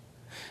that.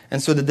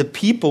 And so that the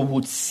people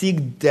would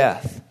seek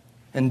death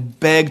and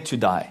beg to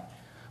die.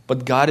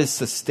 But God is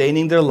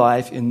sustaining their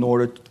life in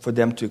order for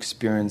them to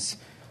experience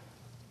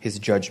His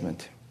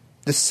judgment.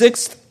 The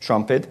sixth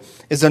trumpet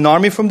is an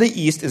army from the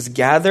east is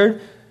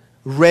gathered,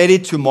 ready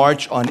to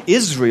march on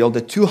Israel, the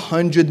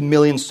 200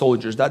 million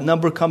soldiers. That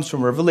number comes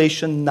from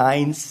Revelation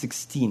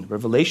 9:16.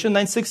 Revelation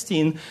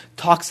 9:16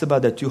 talks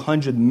about the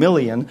 200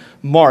 million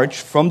march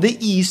from the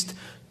east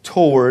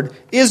toward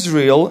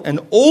Israel, and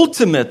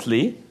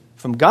ultimately,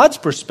 from God's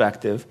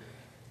perspective,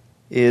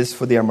 is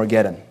for the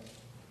Armageddon.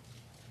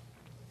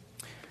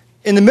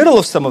 In the middle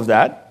of some of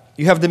that,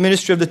 you have the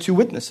ministry of the 2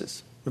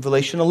 witnesses,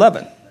 Revelation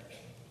 11.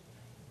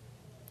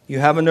 You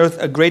have on earth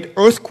a great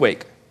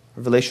earthquake,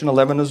 Revelation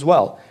 11 as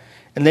well.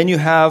 And then you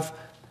have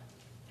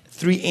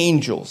 3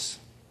 angels.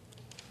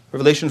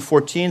 Revelation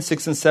 14,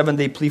 6 and 7,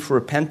 they plead for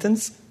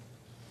repentance.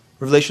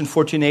 Revelation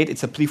 14:8,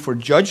 it's a plea for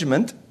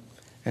judgment.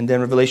 And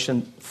then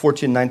Revelation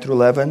 14, 9 through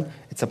 11,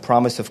 it's a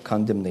promise of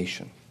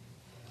condemnation.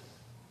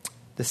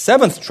 The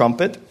 7th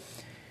trumpet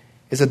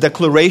is a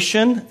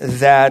declaration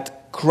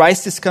that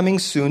Christ is coming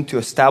soon to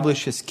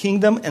establish His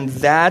kingdom, and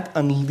that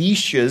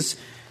unleashes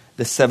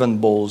the 7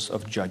 bowls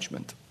of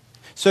judgment.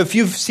 So if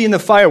you've seen the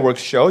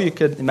fireworks show, you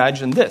could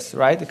imagine this,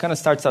 right? It kind of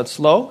starts out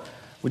slow.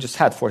 We just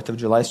had 4th of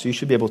July, so you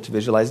should be able to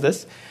visualize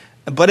this.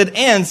 But it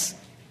ends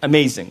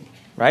amazing,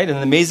 right? In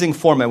an amazing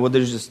format where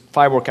there's just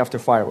firework after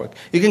firework.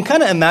 You can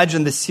kind of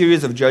imagine the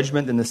series of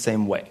judgment in the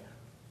same way,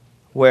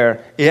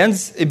 where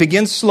it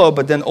begins slow,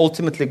 but then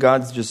ultimately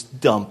God just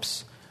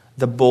dumps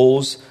the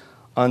bowls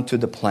onto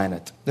the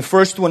planet. The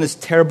first one is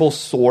terrible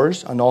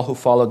sores on all who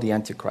follow the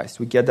Antichrist.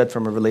 We get that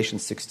from Revelation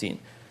 16.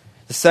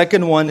 The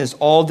second one is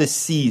all the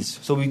seas.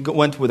 So we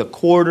went with a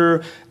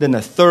quarter, then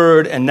a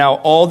third, and now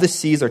all the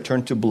seas are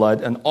turned to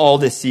blood, and all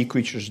the sea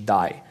creatures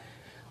die.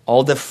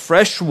 All the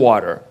fresh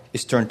water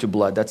is turned to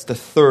blood. That's the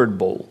third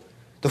bowl.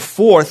 The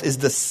fourth is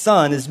the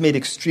sun is made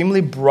extremely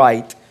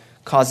bright,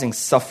 causing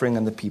suffering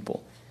on the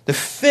people. The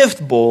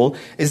fifth bowl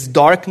is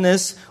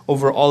darkness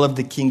over all of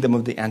the kingdom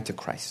of the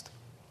Antichrist.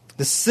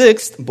 The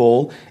sixth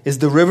bowl is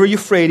the river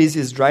Euphrates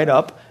is dried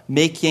up,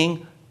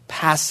 making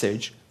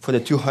passage for the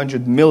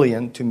 200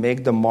 million to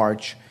make the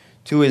march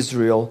to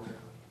Israel,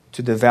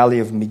 to the valley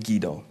of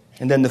Megiddo.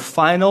 And then the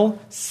final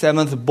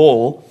seventh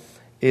bowl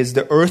is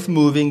the earth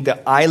moving,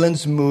 the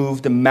islands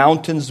move, the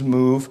mountains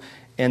move,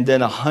 and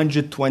then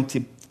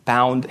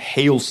 120-pound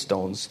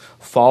hailstones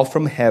fall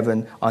from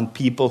heaven on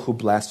people who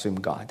blaspheme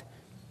God.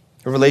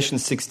 Revelation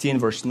 16,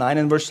 verse 9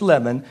 and verse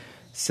 11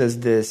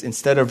 says this: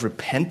 instead of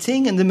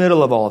repenting in the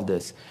middle of all of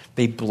this,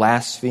 they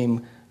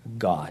blaspheme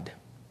God.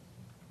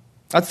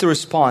 That's the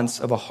response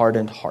of a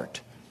hardened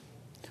heart.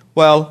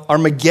 Well,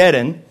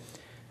 Armageddon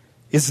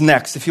is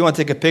next. If you want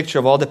to take a picture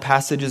of all the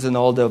passages and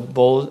all the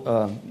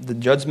the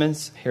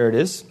judgments, here it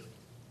is.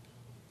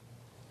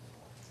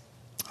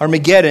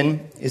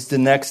 Armageddon is the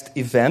next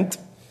event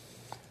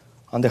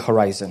on the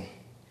horizon.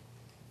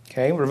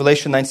 Okay,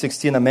 Revelation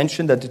 9:16, I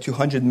mentioned that the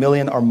 200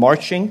 million are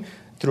marching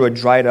through a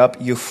dried up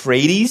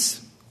Euphrates,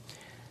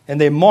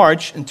 and they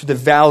march into the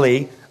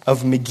valley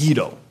of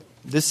Megiddo.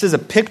 This is a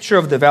picture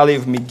of the valley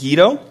of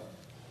Megiddo,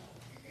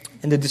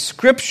 and the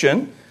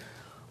description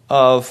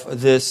of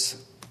this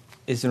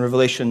is in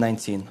Revelation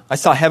 19. I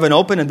saw heaven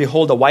open, and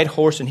behold, a white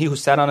horse, and he who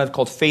sat on it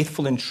called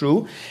Faithful and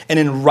True, and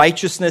in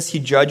righteousness he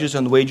judges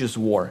and wages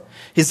war.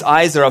 His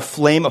eyes are a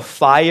flame of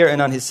fire,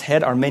 and on his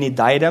head are many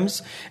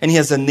diadems, and he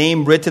has a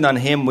name written on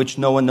him which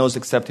no one knows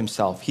except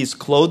himself. He is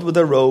clothed with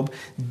a robe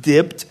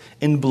dipped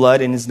in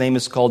blood, and his name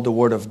is called the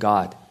Word of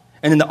God.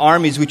 And in the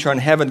armies which are in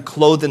heaven,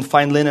 clothed in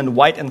fine linen,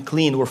 white and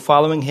clean, were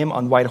following him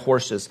on white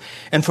horses.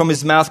 And from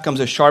his mouth comes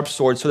a sharp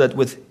sword, so that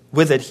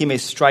with it he may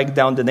strike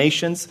down the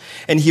nations,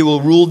 and he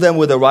will rule them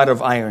with a rod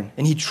of iron.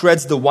 And he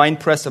treads the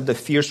winepress of the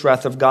fierce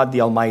wrath of God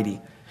the Almighty.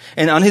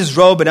 And on his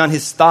robe and on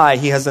his thigh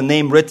he has a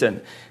name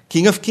written,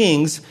 King of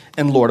Kings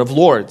and Lord of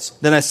Lords.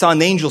 Then I saw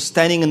an angel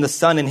standing in the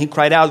sun, and he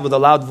cried out with a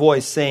loud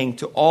voice, saying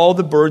to all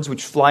the birds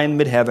which fly in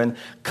mid-heaven,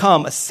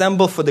 come,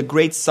 assemble for the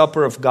great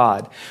supper of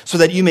God, so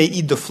that you may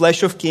eat the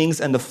flesh of kings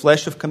and the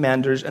flesh of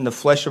commanders and the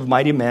flesh of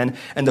mighty men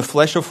and the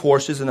flesh of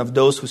horses and of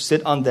those who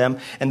sit on them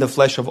and the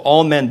flesh of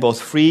all men,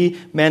 both free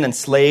men and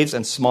slaves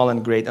and small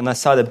and great. And I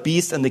saw the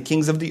beast and the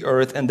kings of the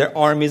earth and their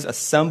armies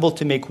assembled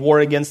to make war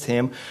against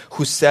him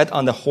who sat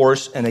on the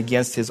horse and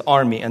against his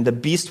army. And the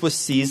beast was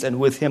seized, and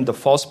with him the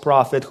false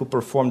prophet who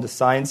performed the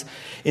signs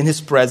in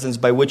his presence,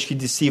 by which he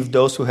deceived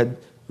those who had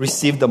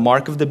received the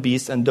mark of the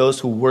beast and those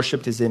who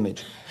worshipped his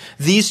image.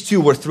 These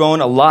two were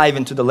thrown alive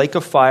into the lake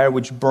of fire,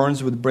 which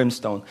burns with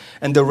brimstone.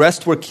 And the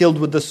rest were killed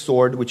with the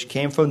sword, which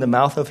came from the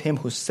mouth of him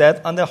who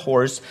sat on the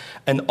horse,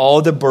 and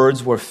all the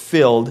birds were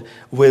filled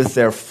with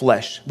their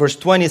flesh. Verse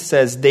 20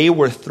 says, they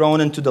were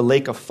thrown into the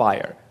lake of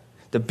fire,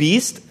 the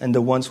beast and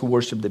the ones who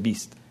worship the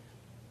beast.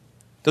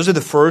 Those are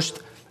the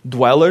first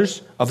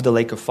dwellers of the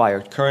lake of fire.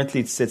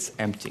 Currently it sits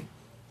empty.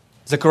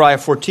 Zechariah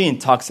 14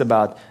 talks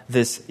about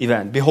this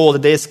event. Behold, the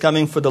day is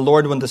coming for the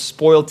Lord when the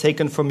spoil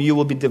taken from you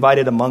will be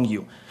divided among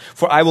you.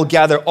 For I will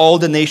gather all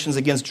the nations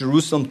against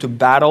Jerusalem to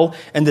battle,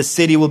 and the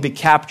city will be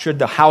captured,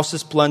 the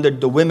houses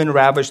plundered, the women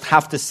ravished,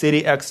 half the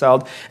city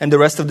exiled, and the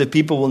rest of the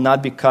people will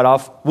be cut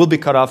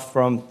off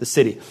from the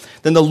city.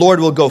 Then the Lord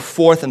will go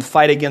forth and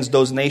fight against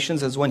those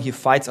nations as when he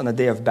fights on a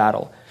day of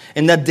battle.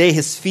 In that day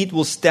his feet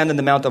will stand in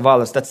the Mount of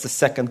Olives, that's the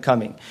second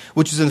coming,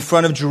 which is in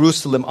front of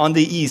Jerusalem on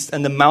the east,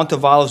 and the Mount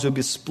of Olives will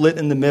be split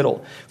in the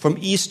middle, from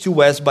east to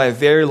west by a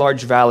very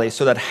large valley,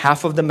 so that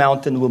half of the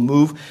mountain will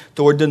move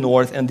toward the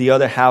north and the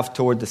other half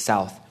toward the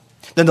south.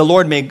 Then the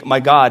Lord my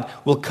God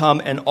will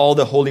come, and all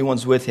the holy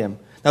ones with him.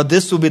 Now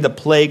this will be the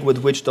plague with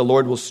which the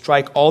Lord will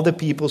strike all the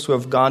peoples who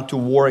have gone to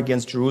war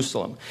against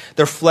Jerusalem.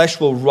 Their flesh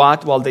will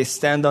rot while they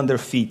stand on their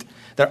feet.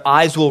 Their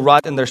eyes will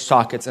rot in their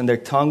sockets, and their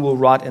tongue will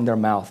rot in their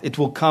mouth. It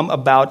will come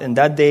about in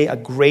that day, a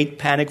great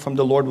panic from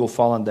the Lord will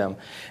fall on them.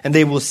 And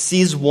they will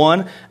seize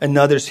one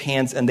another's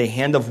hands, and the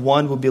hand of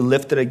one will be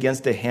lifted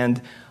against the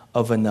hand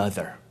of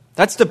another.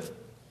 That's the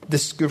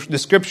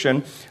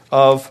description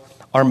of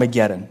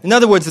Armageddon. In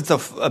other words, it's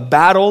a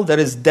battle that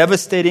is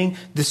devastating,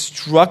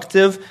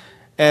 destructive,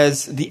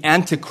 as the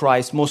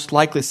Antichrist most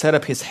likely set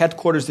up his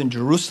headquarters in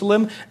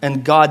Jerusalem,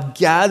 and God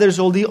gathers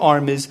all the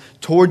armies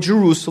toward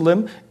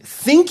Jerusalem,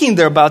 thinking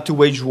they're about to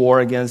wage war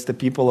against the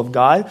people of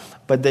God,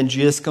 but then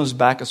Jesus comes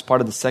back as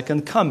part of the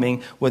second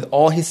coming with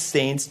all his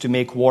saints to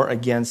make war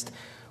against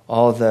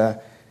all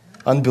the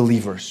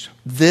unbelievers.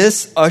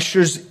 This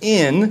ushers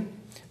in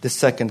the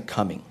second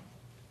coming.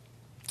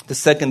 The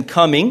second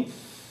coming,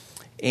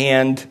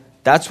 and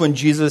that's when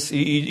Jesus,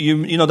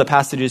 you know the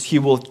passages, he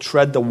will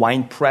tread the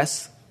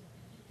winepress.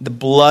 The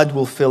blood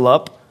will fill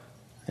up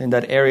in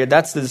that area.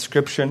 That's the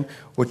description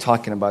we're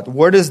talking about.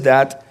 Where does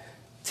that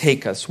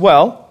take us?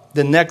 Well,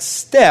 the next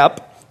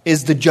step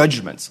is the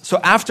judgments. So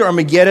after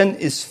Armageddon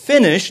is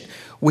finished,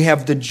 we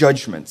have the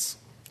judgments.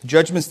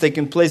 Judgments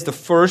taking place. The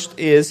first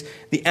is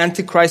the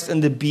Antichrist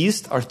and the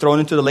beast are thrown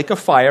into the lake of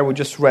fire. We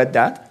just read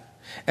that.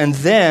 And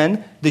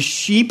then the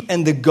sheep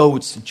and the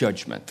goats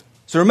judgment.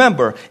 So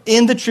remember,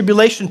 in the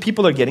tribulation,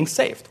 people are getting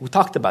saved. We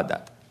talked about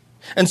that.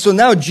 And so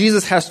now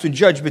Jesus has to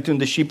judge between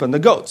the sheep and the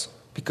goats,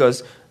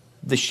 because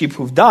the sheep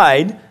who've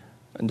died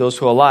and those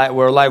who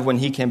were alive when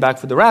he came back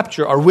for the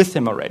rapture are with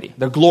him already.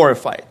 They're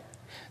glorified.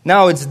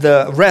 Now it's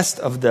the rest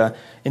of the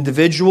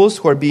individuals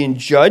who are being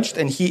judged,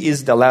 and he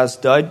is the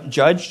last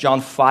judge.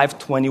 John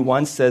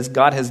 5:21 says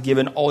God has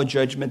given all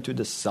judgment to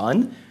the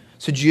Son.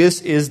 So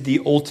Jesus is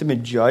the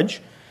ultimate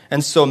judge.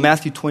 And so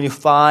Matthew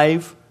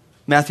 25,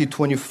 Matthew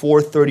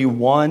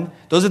 24:31,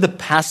 those are the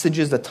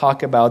passages that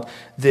talk about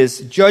this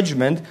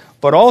judgment,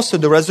 but also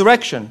the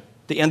resurrection.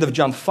 The end of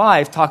John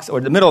 5 talks,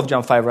 or the middle of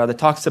John 5 rather,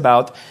 talks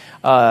about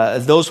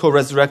those who are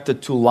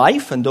resurrected to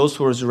life and those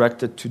who are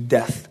resurrected to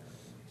death.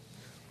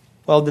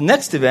 Well, the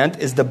next event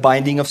is the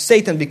binding of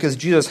Satan, because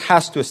Jesus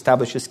has to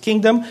establish his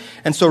kingdom.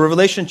 And so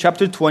Revelation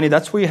chapter 20,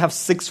 that's where you have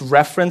 6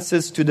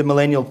 references to the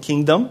millennial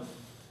kingdom.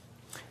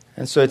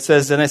 And so it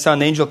says, "Then I saw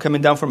an angel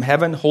coming down from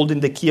heaven, holding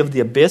the key of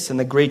the abyss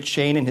and a great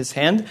chain in his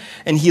hand.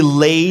 And he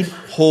laid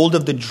hold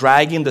of the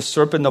dragon, the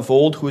serpent of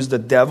old, who is the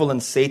devil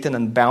and Satan,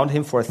 and bound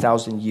him for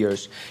 1,000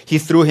 years. He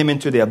threw him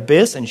into the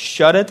abyss and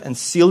shut it and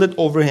sealed it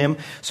over him,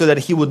 so that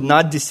he would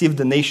not deceive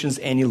the nations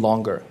any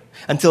longer,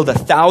 until the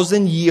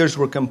 1,000 years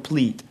were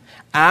complete.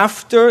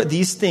 After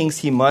these things,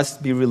 he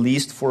must be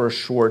released for a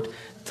short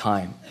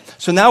time."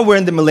 So now we're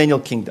in the millennial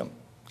kingdom.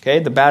 Okay,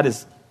 the bad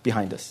is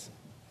behind us,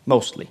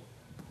 mostly.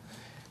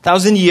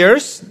 1,000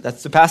 years,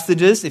 that's the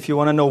passages, if you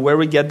want to know where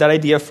we get that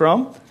idea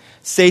from.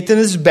 Satan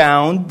is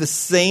bound. The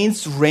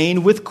saints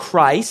reign with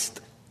Christ.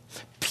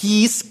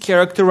 Peace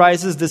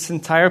characterizes this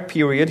entire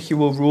period. He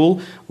will rule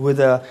with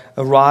a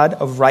rod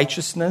of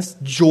righteousness.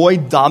 Joy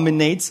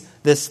dominates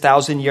this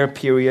 1,000-year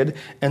period.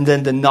 And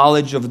then the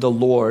knowledge of the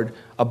Lord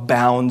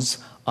abounds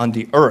on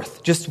the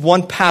earth. Just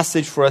one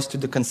passage for us to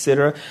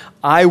consider.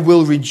 "I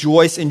will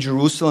rejoice in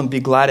Jerusalem, be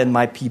glad in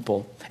my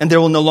people. And there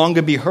will no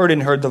longer be heard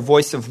in her the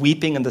voice of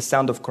weeping and the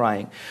sound of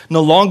crying. No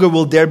longer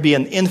will there be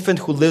an infant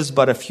who lives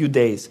but a few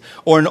days,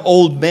 or an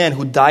old man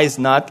who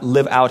doesn't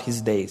live out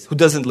his days.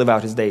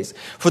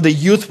 For the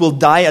youth will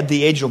die at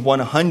the age of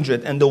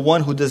 100, and the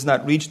one who does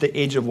not reach the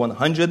age of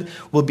 100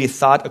 will be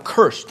thought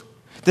accursed."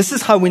 This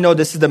is how we know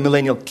this is the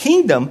millennial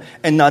kingdom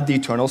and not the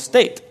eternal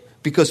state,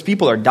 because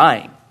people are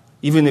dying,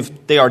 even if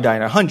they are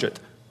dying at 100.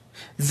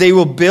 "They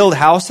will build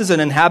houses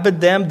and inhabit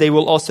them. They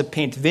will also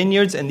paint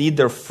vineyards and eat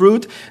their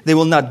fruit. They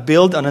will not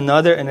build on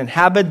another and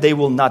inhabit. They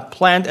will not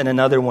plant and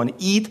another one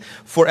eat.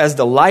 For as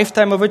the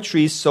lifetime of a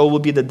tree, so will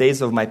be the days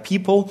of my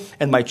people,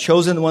 and my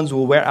chosen ones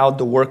will wear out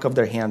the work of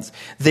their hands.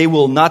 They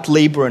will not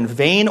labor in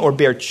vain or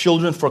bear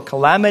children for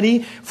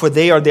calamity, for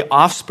they are the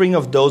offspring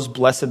of those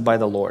blessed by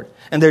the Lord,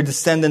 and their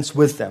descendants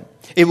with them.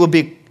 It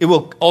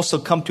will also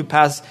come to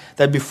pass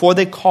that before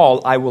they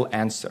call, I will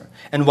answer.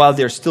 And while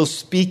they're still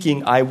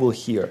speaking, I will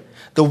hear.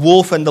 The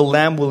wolf and the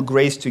lamb will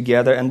graze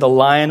together, and the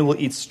lion will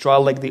eat straw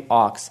like the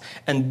ox,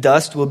 and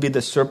dust will be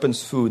the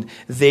serpent's food.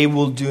 They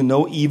will do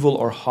no evil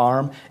or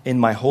harm in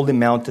my holy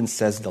mountain,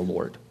 says the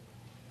Lord."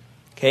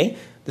 Okay,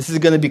 this is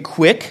going to be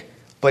quick,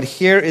 but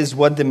here is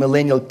what the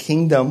millennial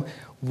kingdom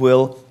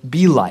will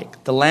be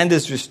like. The land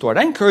is restored.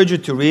 I encourage you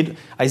to read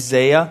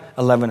Isaiah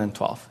 11 and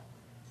 12.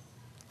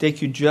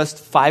 Take you just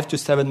 5 to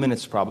 7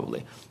 minutes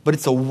probably. But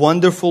it's a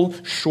wonderful,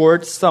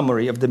 short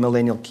summary of the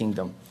millennial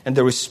kingdom and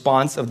the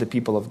response of the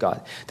people of God.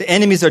 The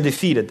enemies are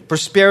defeated.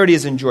 Prosperity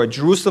is enjoyed.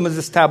 Jerusalem is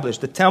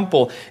established. The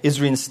temple is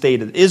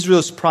reinstated. Israel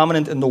is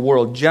prominent in the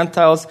world.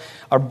 Gentiles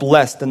are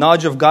blessed. The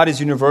knowledge of God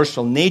is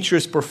universal. Nature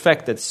is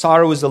perfected.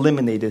 Sorrow is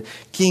eliminated.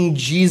 King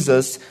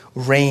Jesus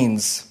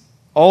reigns.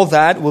 All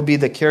that will be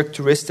the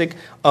characteristic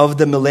of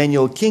the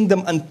millennial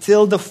kingdom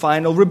until the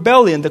final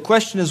rebellion. The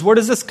question is, where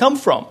does this come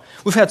from?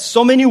 We've had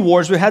so many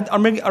wars. We had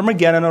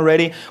Armageddon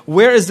already.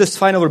 Where is this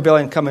final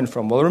rebellion coming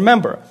from? Well,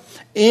 remember,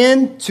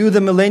 into the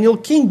millennial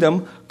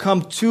kingdom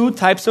come 2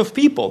 types of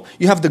people.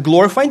 You have the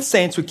glorified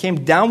saints who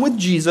came down with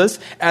Jesus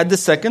at the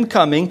second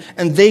coming,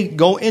 and they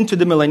go into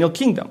the millennial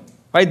kingdom.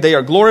 Right? They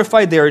are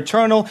glorified, they are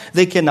eternal,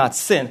 they cannot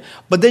sin.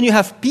 But then you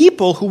have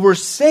people who were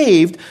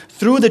saved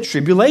through the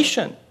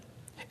tribulation.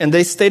 And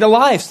they stayed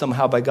alive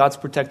somehow by God's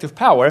protective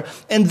power.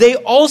 And they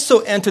also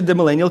entered the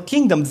millennial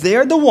kingdom.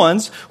 They're the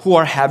ones who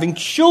are having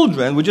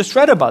children. We just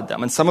read about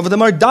them. And some of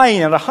them are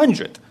dying at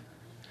 100.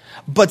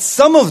 But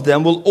some of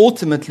them will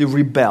ultimately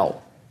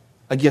rebel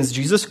against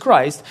Jesus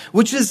Christ,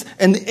 which is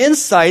an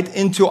insight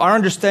into our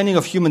understanding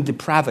of human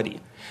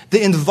depravity.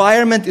 The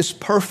environment is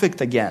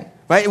perfect again.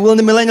 Right? We're in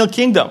the millennial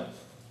kingdom.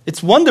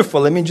 It's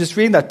wonderful. I mean, just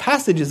reading that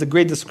passage is a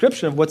great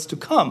description of what's to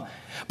come.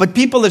 But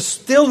people are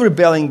still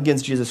rebelling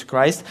against Jesus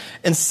Christ,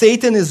 and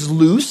Satan is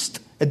loosed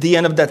at the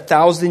end of that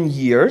 1,000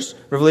 years.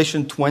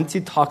 Revelation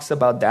 20 talks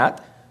about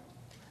that.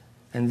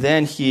 And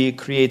then he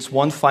creates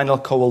one final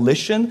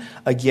coalition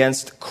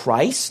against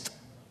Christ.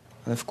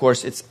 And of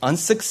course, it's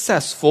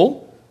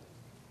unsuccessful.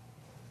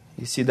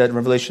 You see that in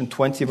Revelation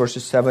 20,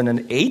 verses 7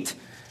 and 8.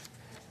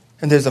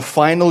 And there's a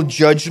final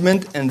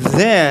judgment, and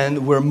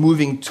then we're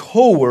moving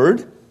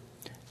toward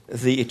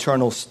the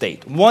eternal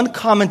state. One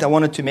comment I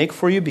wanted to make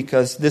for you,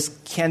 because this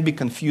can be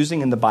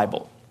confusing in the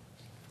Bible.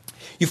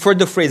 You've heard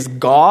the phrase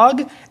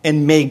Gog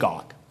and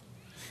Magog.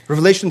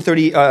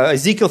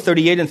 Ezekiel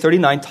 38 and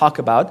 39 talk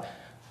about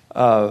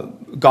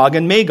Gog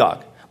and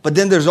Magog. But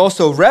then there's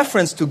also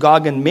reference to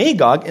Gog and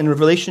Magog in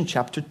Revelation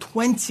chapter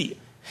 20.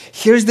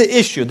 Here's the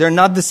issue. They're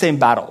not the same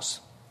battles,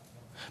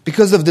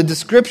 because of the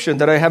description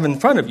that I have in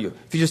front of you.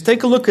 If you just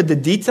take a look at the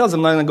details,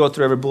 I'm not going to go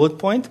through every bullet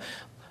point,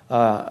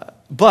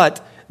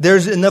 but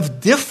there's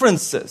enough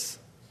differences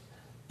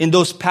in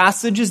those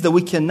passages that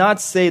we cannot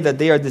say that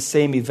they are the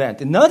same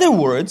event. In other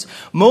words,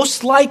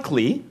 most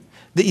likely,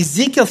 the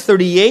Ezekiel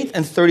 38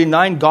 and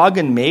 39, Gog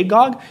and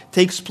Magog,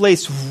 takes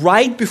place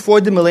right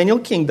before the millennial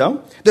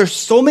kingdom. There's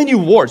so many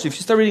wars. If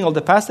you start reading all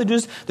the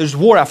passages, there's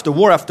war after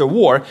war after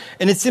war.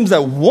 And it seems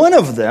that one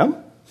of them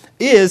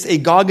is a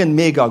Gog and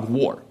Magog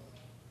war.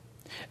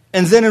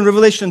 And then in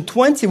Revelation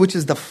 20, which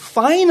is the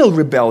final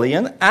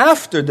rebellion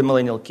after the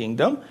millennial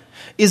kingdom,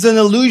 is an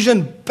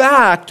allusion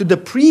back to the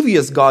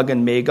previous Gog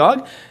and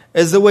Magog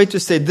as a way to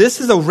say, this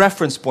is a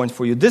reference point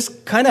for you. This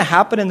kind of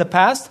happened in the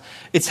past.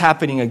 It's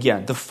happening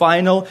again. The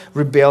final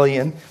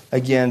rebellion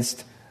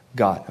against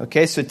God.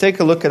 Okay, so take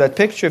a look at that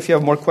picture. If you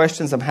have more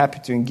questions, I'm happy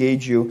to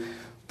engage you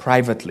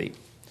privately.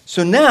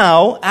 So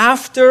now,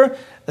 after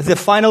the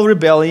final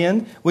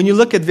rebellion, when you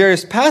look at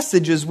various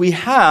passages, we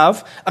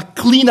have a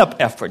cleanup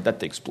effort that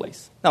takes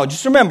place. Now,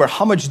 just remember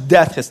how much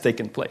death has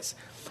taken place,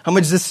 how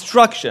much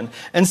destruction.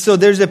 And so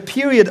there's a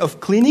period of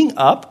cleaning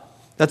up.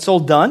 That's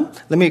all done.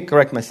 Let me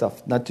correct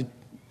myself, not to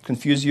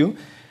confuse you.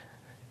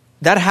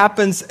 That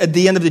happens at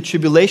the end of the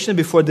tribulation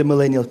before the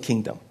millennial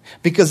kingdom.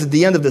 Because at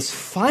the end of this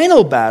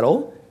final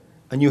battle,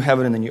 a new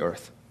heaven and a new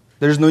earth.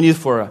 There's no need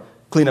for a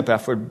cleanup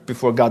effort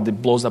before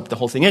God blows up the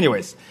whole thing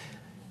anyways.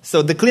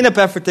 So the cleanup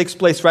effort takes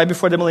place right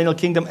before the millennial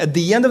kingdom. At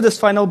the end of this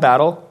final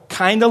battle,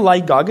 kind of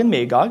like Gog and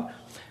Magog,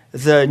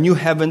 the new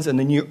heavens and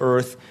the new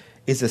earth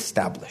is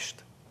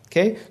established.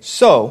 Okay?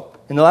 So,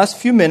 in the last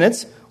few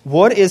minutes,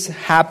 what is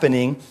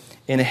happening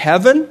in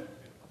heaven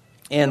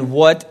and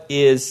what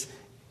is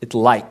it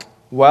like?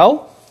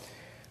 Well,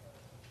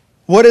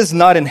 what is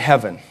not in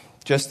heaven?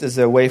 Just as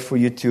a way for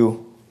you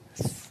to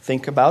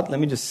think about. Let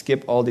me just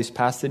skip all these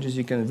passages.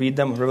 You can read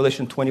them.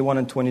 Revelation 21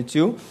 and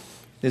 22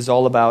 is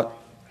all about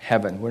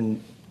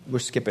heaven. We're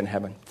skipping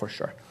heaven for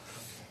sure.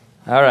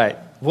 All right.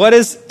 What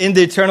is in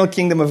the eternal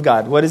kingdom of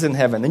God? What is in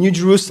heaven? The New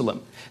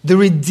Jerusalem. The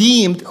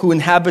redeemed who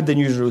inhabit the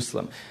New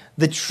Jerusalem.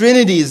 The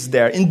Trinity is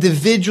there,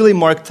 individually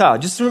marked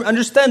out. Just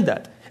understand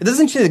that. It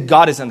doesn't say that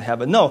God is in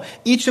heaven. No,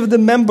 each of the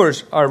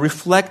members are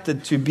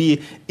reflected to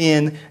be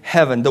in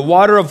heaven. The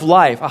water of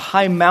life, a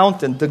high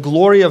mountain, the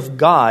glory of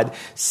God,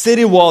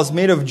 city walls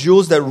made of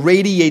jewels that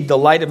radiate the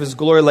light of His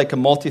glory like a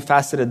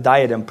multifaceted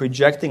diadem,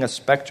 projecting a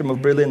spectrum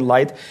of brilliant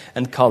light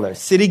and color.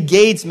 City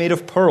gates made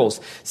of pearls,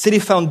 city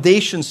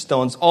foundation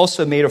stones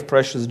also made of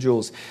precious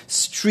jewels,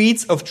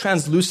 streets of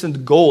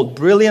translucent gold,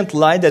 brilliant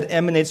light that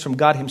emanates from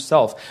God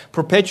Himself,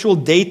 perpetual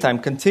daytime,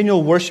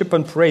 continual worship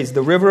and praise,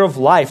 the river of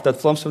life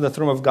that flows from the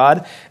throne of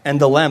God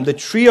and the Lamb, the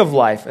tree of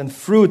life and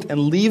fruit and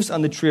leaves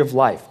on the tree of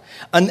life,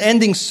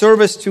 unending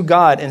service to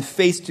God and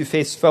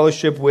face-to-face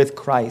fellowship with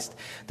Christ.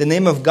 The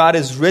name of God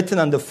is written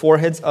on the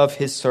foreheads of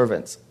His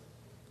servants.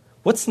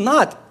 What's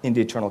not in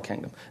the eternal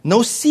kingdom?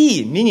 No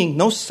sea, meaning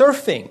no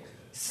surfing,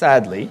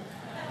 sadly.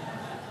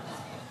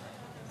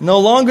 No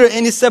longer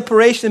any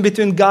separation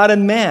between God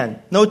and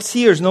man. No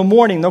tears, no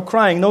mourning, no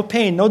crying, no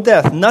pain, no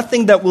death.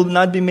 Nothing that will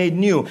not be made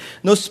new.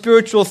 No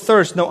spiritual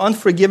thirst, no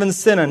unforgiven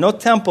sinner, no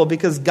temple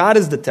because God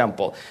is the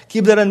temple.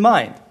 Keep that in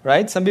mind,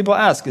 right? Some people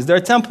ask, is there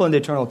a temple in the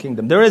eternal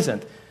kingdom? There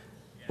isn't.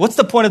 What's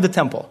the point of the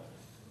temple?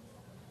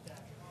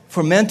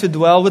 For men to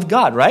dwell with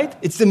God, right?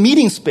 It's the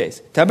meeting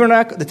space.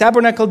 The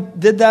tabernacle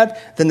did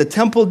that, then the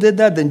temple did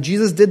that, then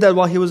Jesus did that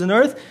while He was on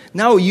earth.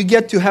 Now you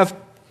get to have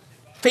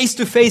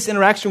face-to-face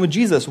interaction with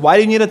Jesus. Why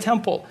do you need a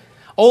temple?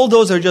 All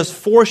those are just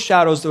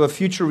foreshadows of a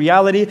future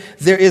reality.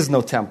 There is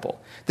no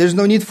temple. There's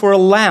no need for a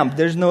lamp.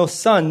 There's no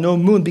sun, no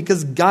moon,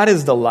 because God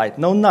is the light.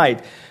 No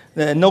night,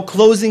 no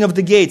closing of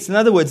the gates. In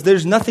other words,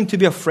 there's nothing to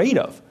be afraid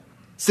of.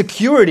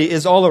 Security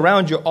is all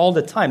around you all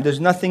the time. There's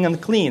nothing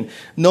unclean.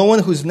 No one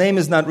whose name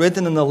is not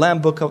written in the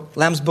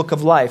Lamb's book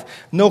of life.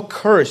 No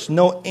curse,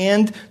 no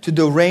end to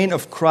the reign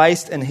of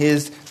Christ and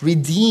His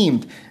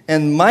redeemed.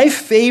 And my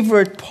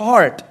favorite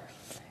part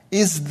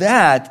is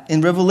that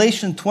in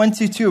Revelation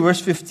 22, verse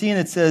 15,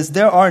 it says,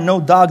 there are no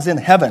dogs in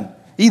heaven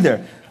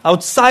either.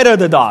 Outside are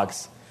the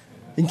dogs.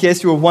 In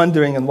case you were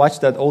wondering and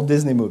watched that old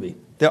Disney movie.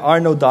 There are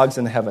no dogs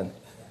in heaven.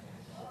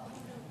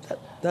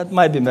 That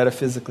might be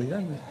metaphysically.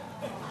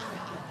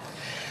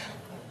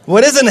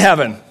 What is in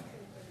heaven?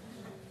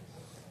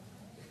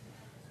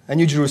 A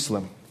New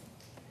Jerusalem.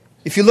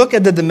 If you look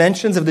at the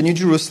dimensions of the New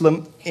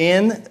Jerusalem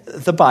in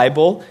the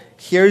Bible,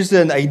 here's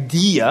an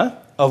idea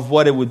of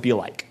what it would be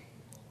like.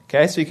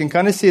 Okay, so you can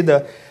kind of see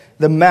the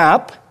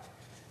map.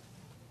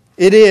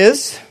 It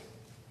is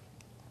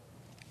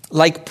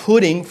like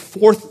putting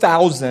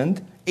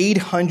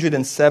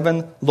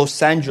 4,807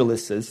 Los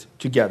Angeleses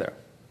together,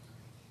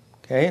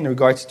 okay, in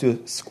regards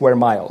to square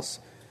miles.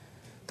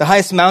 The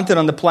highest mountain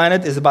on the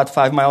planet is about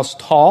 5 miles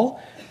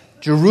tall.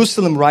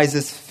 Jerusalem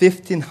rises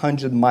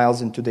 1,500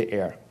 miles into the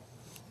air.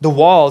 The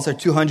walls are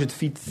 200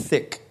 feet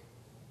thick.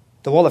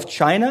 The wall of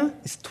China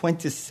is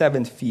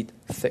 27 feet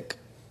thick.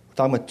 We're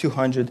talking about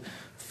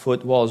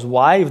 200-foot walls.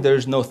 Why? If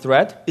there's no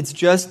threat, it's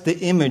just the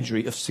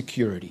imagery of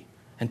security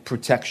and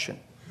protection.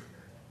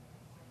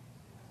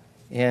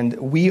 And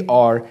we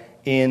are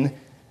in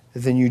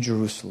the New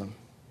Jerusalem.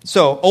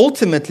 So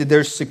ultimately,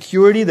 there's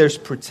security, there's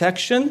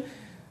protection.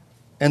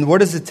 And where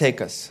does it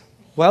take us?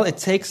 Well, it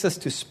takes us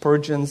to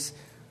Spurgeon's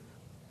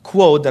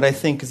quote that I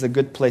think is a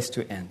good place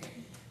to end.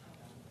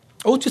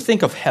 I want you to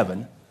think of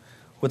heaven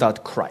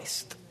without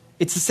Christ.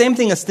 It's the same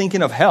thing as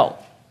thinking of hell.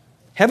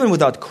 Heaven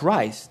without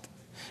Christ.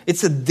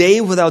 It's a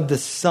day without the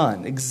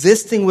sun,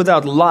 existing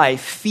without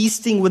life,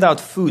 feasting without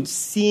food,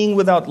 seeing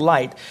without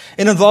light.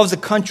 It involves a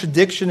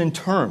contradiction in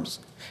terms.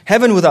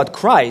 Heaven without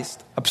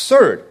Christ,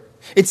 absurd.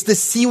 It's the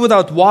sea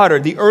without water,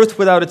 the earth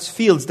without its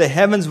fields, the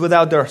heavens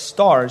without their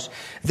stars.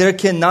 There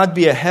cannot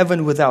be a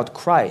heaven without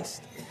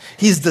Christ.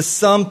 He's the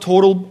sum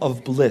total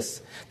of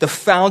bliss, the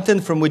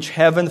fountain from which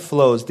heaven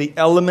flows, the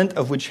element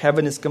of which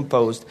heaven is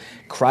composed.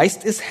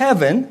 Christ is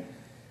heaven,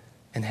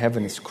 and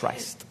heaven is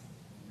Christ.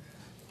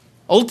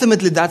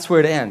 Ultimately, that's where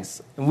it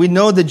ends. And we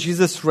know that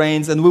Jesus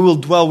reigns, and we will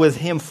dwell with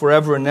Him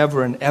forever and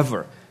ever and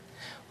ever.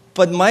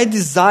 But my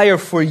desire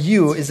for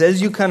you is,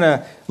 as you kind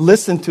of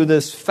listen to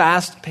this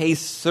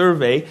fast-paced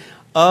survey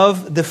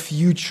of the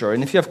future,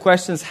 and if you have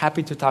questions,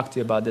 happy to talk to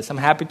you about this. I'm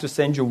happy to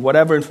send you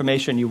whatever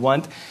information you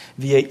want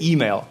via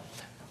email.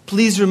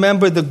 Please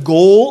remember the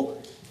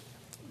goal,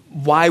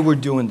 why we're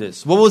doing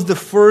this. What was the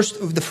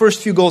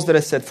first few goals that I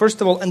said?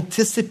 First of all,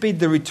 anticipate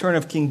the return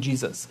of King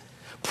Jesus.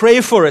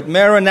 Pray for it,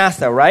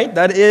 Maranatha, right?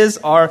 That is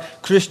our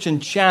Christian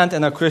chant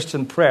and our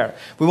Christian prayer.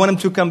 We want Him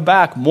to come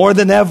back more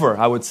than ever,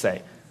 I would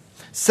say.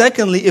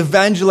 Secondly,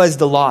 evangelize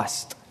the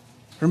lost.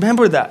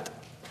 Remember that.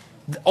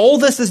 All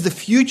this is the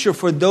future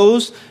for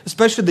those,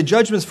 especially the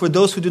judgments for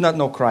those who do not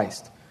know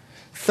Christ.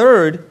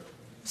 Third,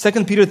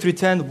 2 Peter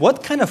 3:10,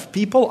 what kind of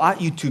people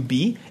ought you to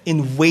be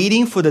in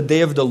waiting for the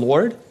day of the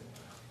Lord?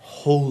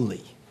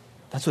 Holy.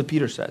 That's what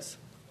Peter says.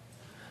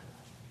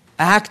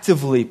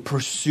 Actively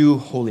pursue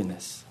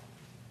holiness.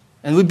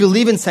 And we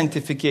believe in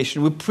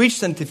sanctification. We preach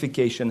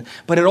sanctification.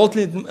 But it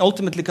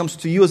ultimately comes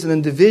to you as an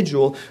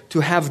individual to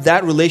have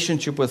that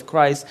relationship with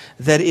Christ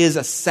that is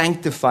a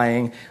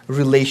sanctifying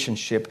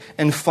relationship.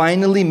 And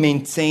finally,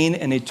 maintain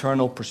an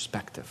eternal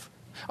perspective.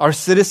 Our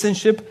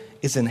citizenship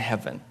is in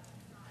heaven.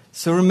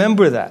 So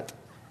remember that.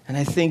 And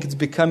I think it's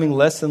becoming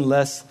less and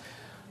less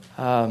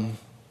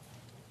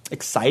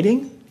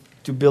exciting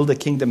to build a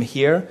kingdom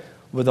here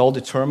with all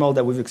the turmoil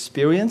that we've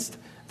experienced.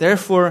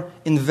 Therefore,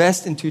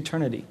 invest into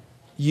eternity.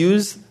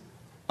 Use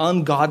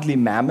ungodly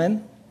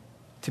mammon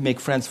to make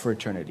friends for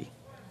eternity,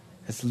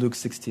 as Luke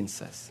 16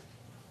 says.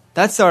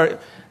 That's our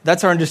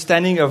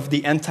understanding of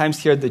the end times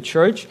here at the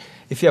church.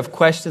 If you have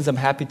questions, I'm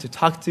happy to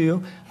talk to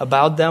you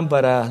about them.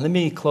 But let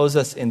me close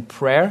us in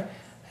prayer,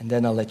 and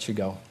then I'll let you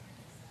go.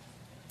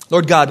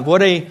 Lord God,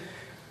 what a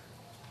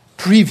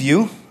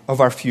preview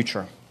of our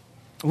future.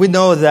 We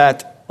know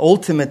that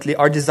ultimately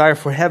our desire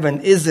for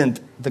heaven isn't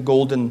the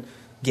golden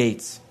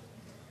gates.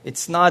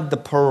 It's not the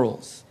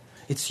pearls.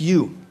 It's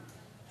you.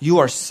 You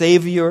are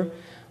Savior.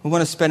 We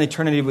want to spend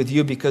eternity with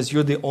you because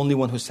you're the only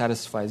one who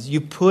satisfies.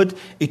 You put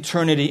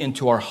eternity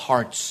into our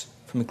hearts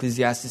from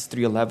Ecclesiastes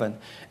 3:11.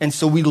 And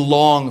so we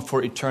long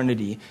for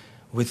eternity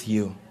with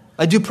you.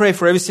 I do pray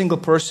for every single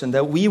person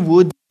that we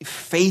would be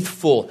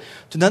faithful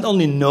to not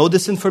only know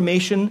this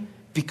information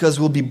because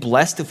we'll be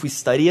blessed if we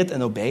study it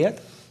and obey it,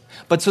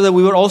 but so that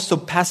we would also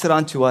pass it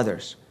on to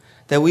others.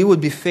 That we would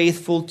be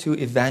faithful to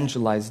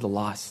evangelize the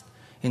lost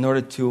in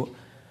order to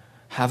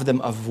have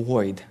them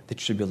avoid the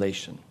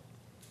tribulation.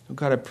 Oh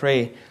God, I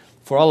pray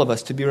for all of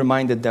us to be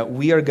reminded that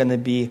we are going to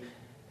be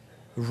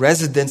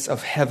residents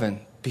of heaven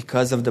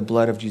because of the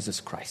blood of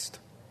Jesus Christ.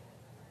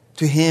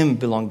 To Him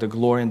belong the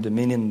glory and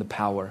dominion and the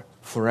power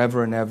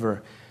forever and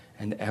ever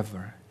and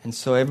ever. And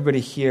so everybody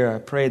here, I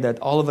pray that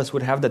all of us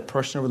would have that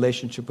personal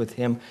relationship with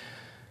Him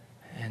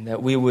and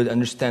that we would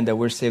understand that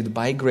we're saved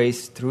by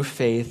grace through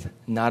faith,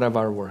 not of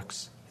our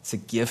works. It's a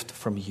gift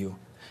from you.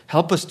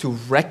 Help us to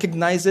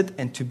recognize it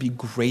and to be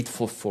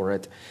grateful for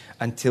it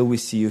until we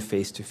see you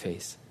face to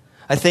face.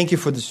 I thank you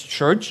for this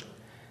church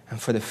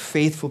and for the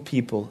faithful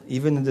people,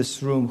 even in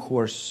this room, who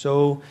are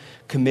so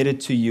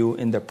committed to you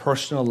in their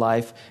personal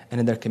life and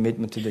in their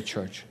commitment to the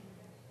church.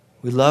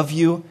 We love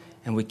you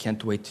and we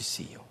can't wait to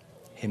see you.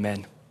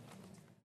 Amen.